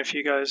 I don't know if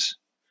you guys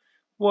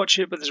watch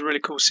it, but there's a really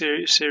cool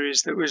series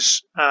that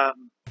was, what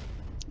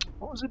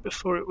was it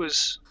before it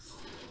was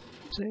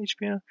it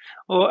HBO?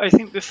 Or I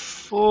think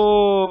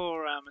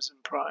before Amazon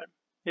Prime,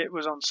 it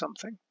was on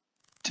something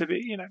to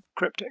be, you know,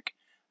 cryptic.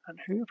 And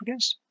who up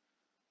against?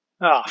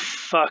 Ah, oh,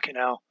 fucking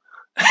hell.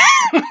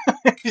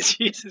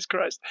 Jesus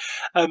Christ.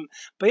 But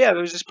yeah,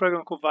 there was this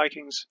program called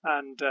Vikings,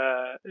 and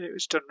it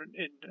was done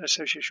in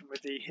association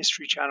with the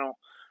History Channel,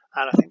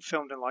 and I think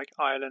filmed in like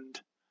Ireland.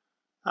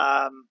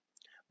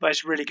 But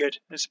it's really good.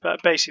 It's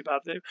basically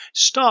about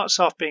starts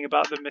off being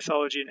about the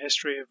mythology and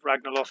history of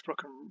Ragnar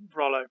Lothbrok and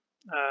Rollo,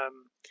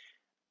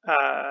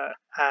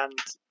 and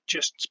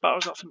just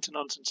spirals off into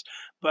nonsense.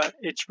 But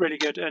it's really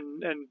good,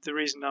 and the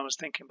reason I was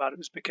thinking about it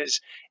was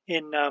because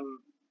in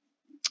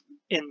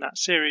that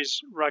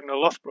series, Ragnar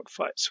Lothbrok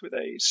fights with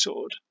a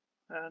sword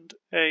and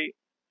a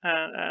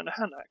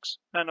hand axe,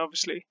 and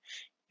obviously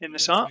in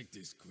this art,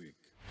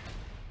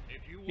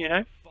 you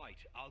know,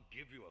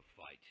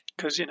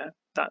 because you know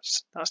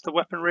that's the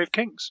weaponry of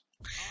kings.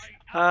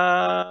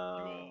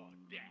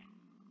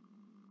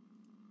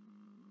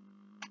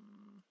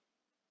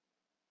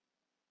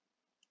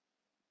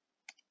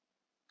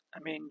 I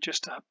mean,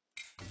 just to have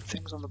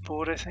things on the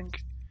board, I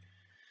think.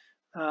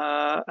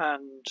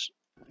 And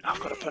I've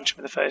got to punch him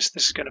in the face.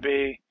 This is going to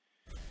be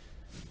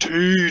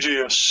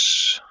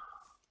tedious.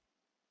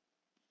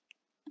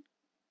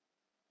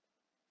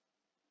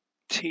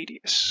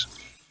 Tedious.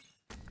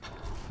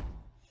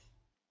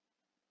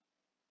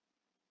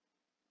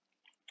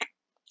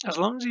 As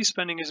long as he's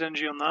spending his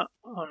energy on that,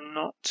 I'm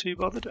not too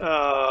bothered.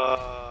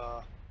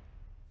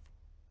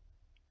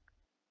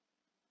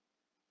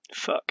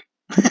 Fuck.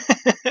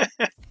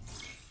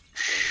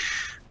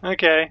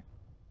 Okay.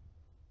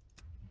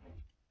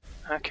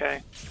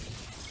 Okay.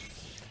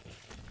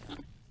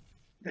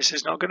 This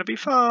is not going to be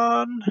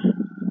fun.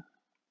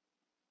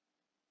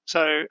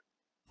 So,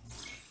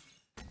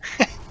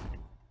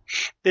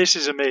 this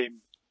is a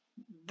meme.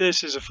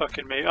 This is a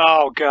fucking meme.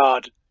 Oh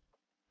god.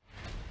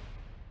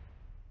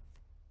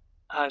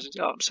 Oh,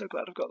 I'm so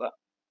glad I've got that.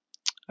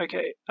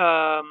 Okay,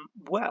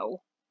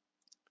 well,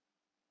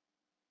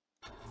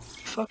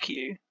 fuck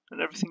you and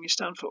everything you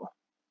stand for.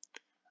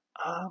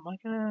 Am I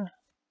gonna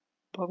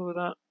bother with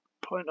that?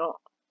 Probably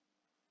not.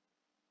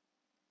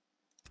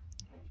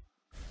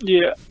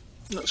 Yeah,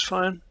 that's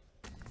fine.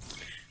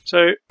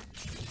 So,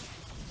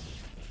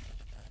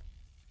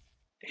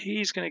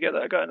 he's gonna get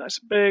that guy nice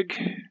and big.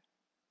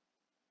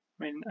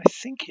 I mean, I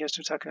think he has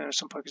to attack him at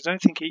some point, because I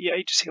don't think he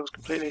just heals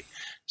completely.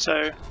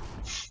 So,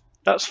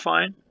 that's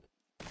fine.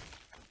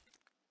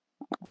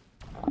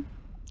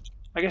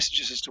 I guess he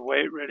just has to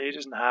wait, really. He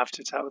doesn't have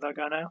to attack with that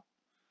guy now.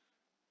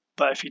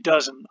 But if he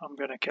doesn't, I'm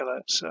going to kill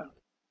it, so.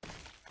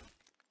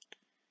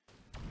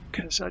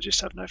 Because I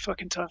just have no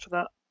fucking time for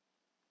that.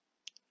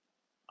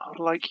 I would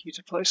like you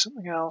to play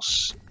something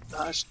else.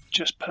 That is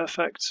just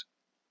perfect.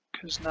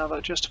 Because now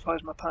that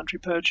justifies my pantry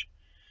purge.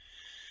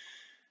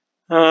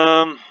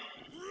 Twat.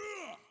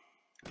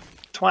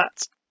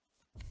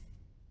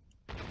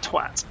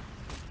 Twat.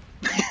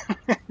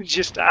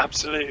 Just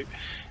absolute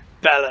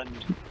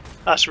bellend.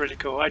 That's really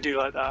cool. I do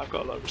like that. I've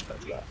got a lot of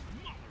respect for that.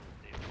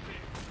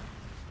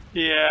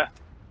 Yeah.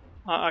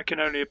 I can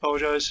only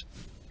apologise.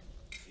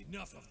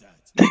 Enough of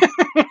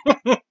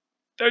that.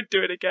 Don't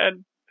do it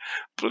again.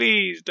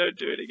 Please don't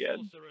do it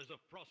again.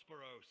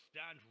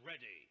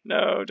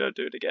 No, don't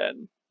do it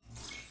again.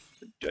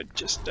 I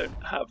just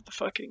don't have the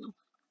fucking...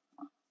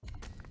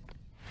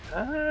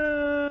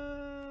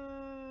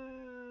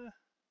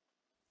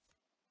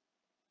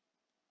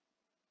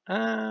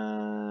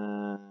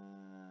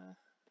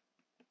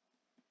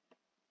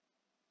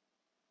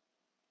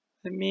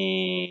 I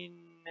mean...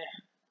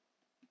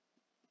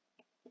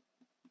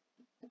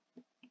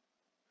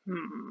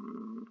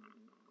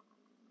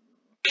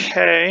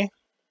 Okay.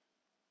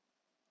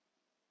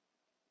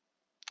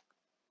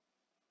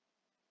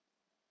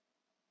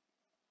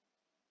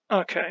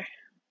 Okay.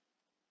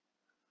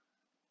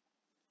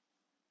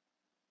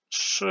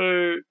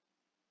 So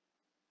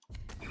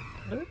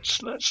let's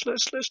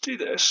do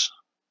this.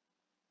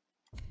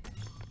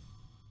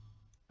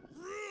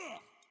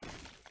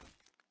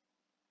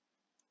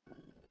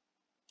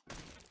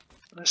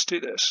 Let's do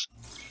this.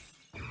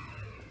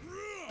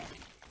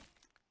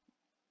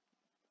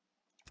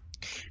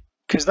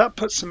 Because that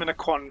puts him in a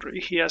quandary.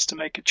 He has to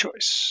make a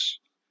choice.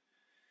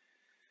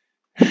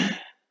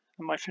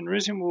 And my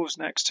Fenrisian Wolves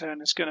next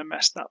turn is going to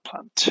mess that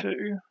plan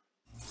too.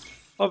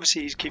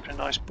 Obviously he's keeping a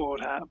nice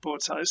board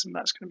size, and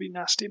that's going to be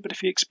nasty, but if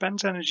he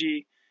expends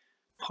energy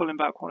pulling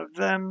back one of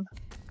them...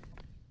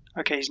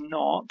 Okay, he's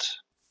not.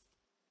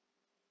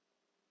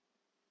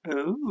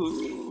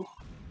 Ooh.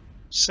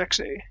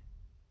 Sexy.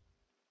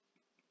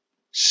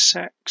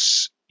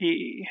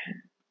 Sexy.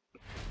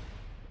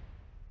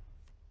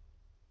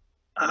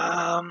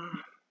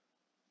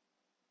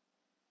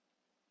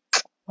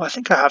 Well, I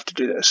think I have to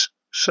do this,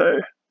 so...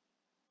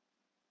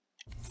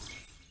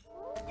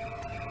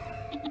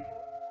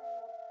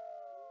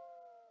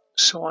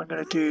 So I'm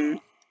going to do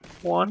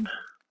 1.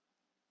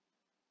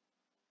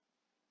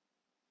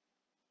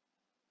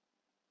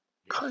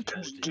 Kind of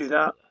tends to do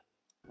that.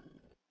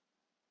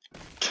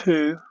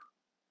 2.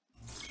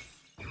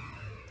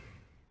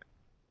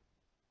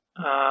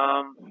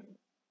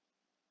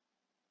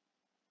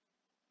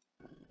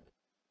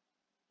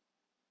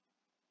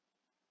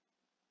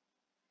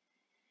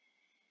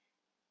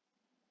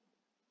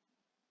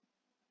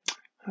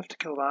 Have to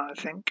kill that, I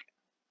think.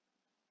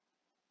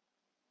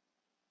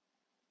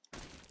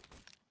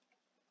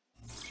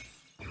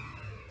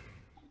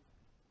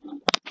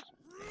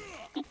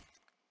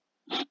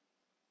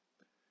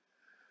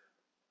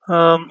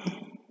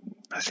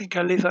 I think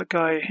I leave that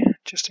guy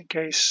just in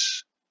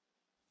case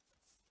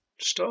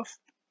stuff.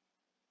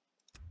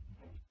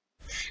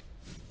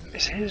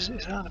 Is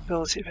that an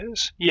ability of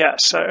his? Yeah,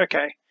 so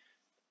okay.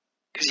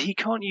 Because he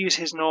can't use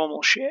his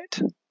normal shit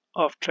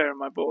of clearing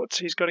my board,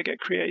 so he's got to get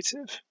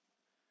creative.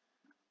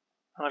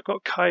 And I've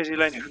got Kaiser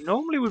Lane, who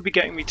normally would be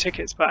getting me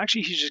tickets, but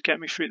actually he's just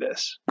getting me through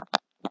this.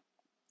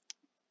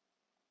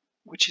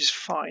 Which is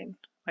fine.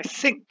 I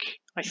think,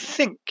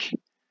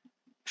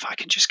 if I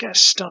can just get a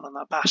stun on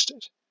that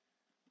bastard,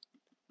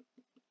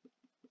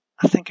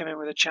 I think I'm in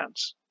with a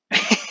chance.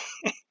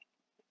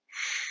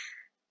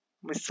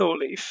 With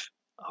Thorleaf,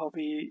 I'll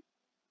be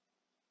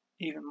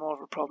even more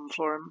of a problem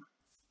for him.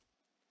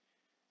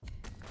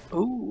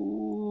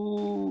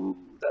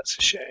 Ooh, that's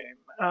a shame.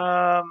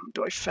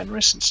 Do I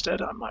Fenris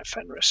instead? I might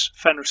Fenris.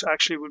 Fenris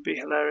actually would be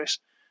hilarious.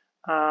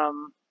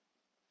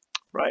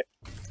 Right.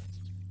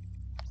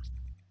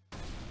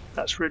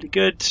 That's really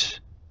good.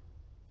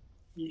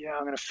 Yeah,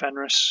 I'm going to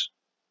Fenris.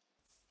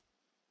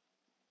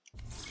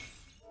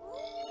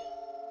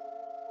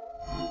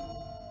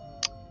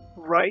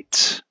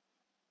 Right.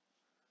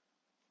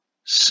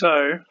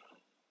 So.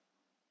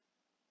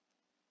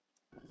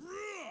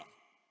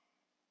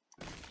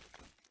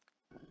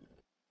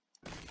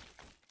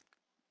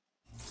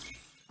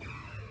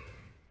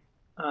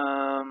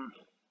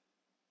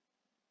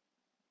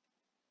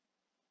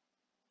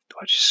 Do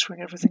I just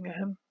swing everything at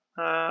him?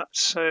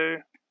 So.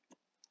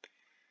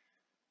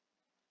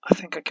 I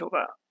think I killed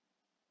that.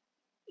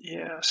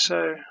 Yeah,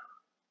 so.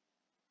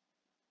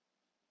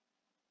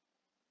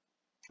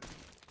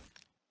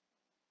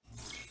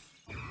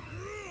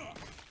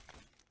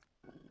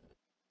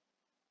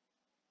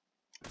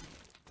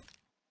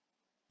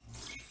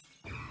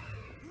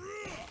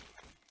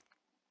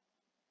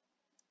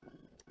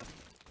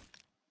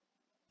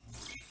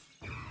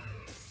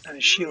 And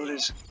his shield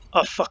is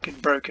fucking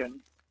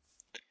broken.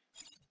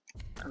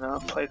 And then I'll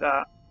play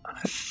that. And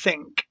I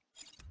think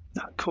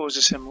that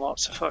causes him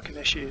lots of fucking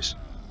issues.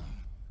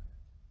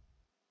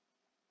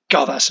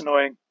 God, that's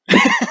annoying.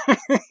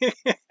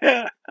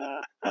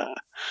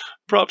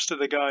 Props to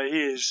the guy.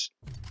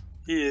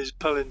 He is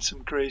pulling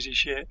some crazy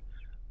shit.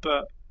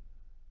 But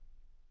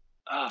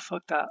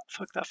fuck that.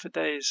 Fuck that for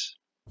days.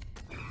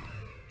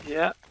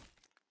 Yeah.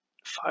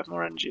 5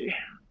 more energy.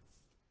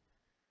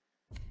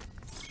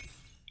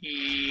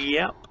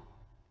 Yep.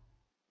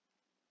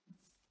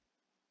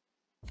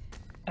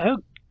 Oh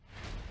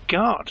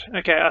God.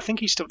 Okay, I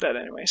think he's still dead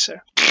anyway, so.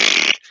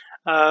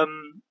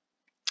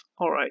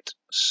 Alright,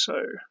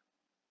 so.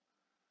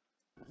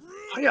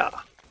 Hiya!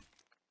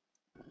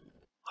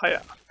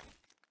 Hiya!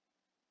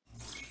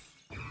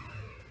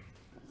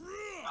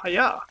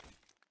 Hiya!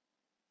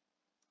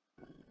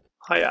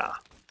 Hiya!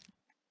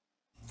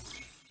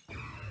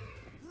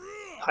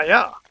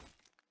 Hiya!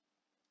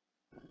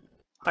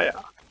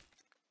 Hiya!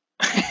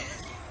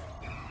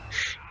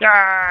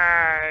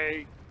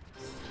 Yay!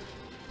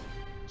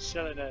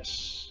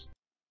 Silliness.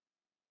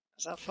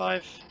 Is that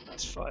 5?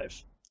 That's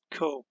 5.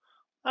 Cool.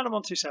 And I'm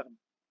on 2-7.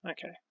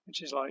 Okay,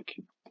 which is like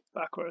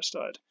back where I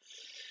started.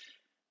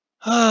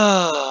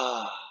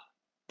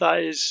 That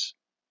is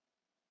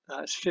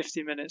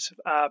 50 minutes of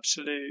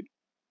absolute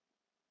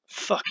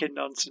fucking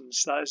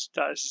nonsense.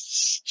 That is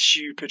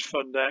stupid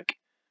fun deck.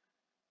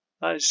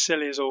 That is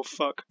silly as all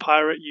fuck.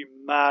 Pirate, you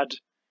mad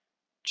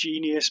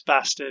genius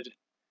bastard.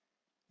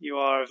 You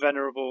are a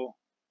venerable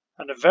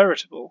and a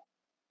veritable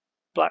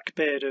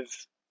Blackbeard of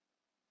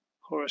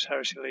Horus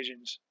Heresy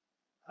Legions.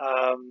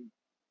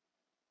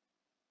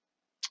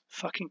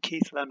 Fucking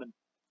Keith Lemon.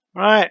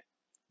 Right.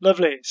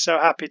 Lovely. So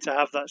happy to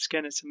have that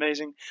skin. It's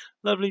amazing.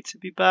 Lovely to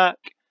be back.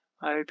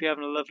 I hope you're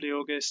having a lovely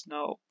August, and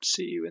I'll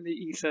see you in the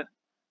ether.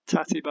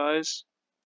 Tatty buys.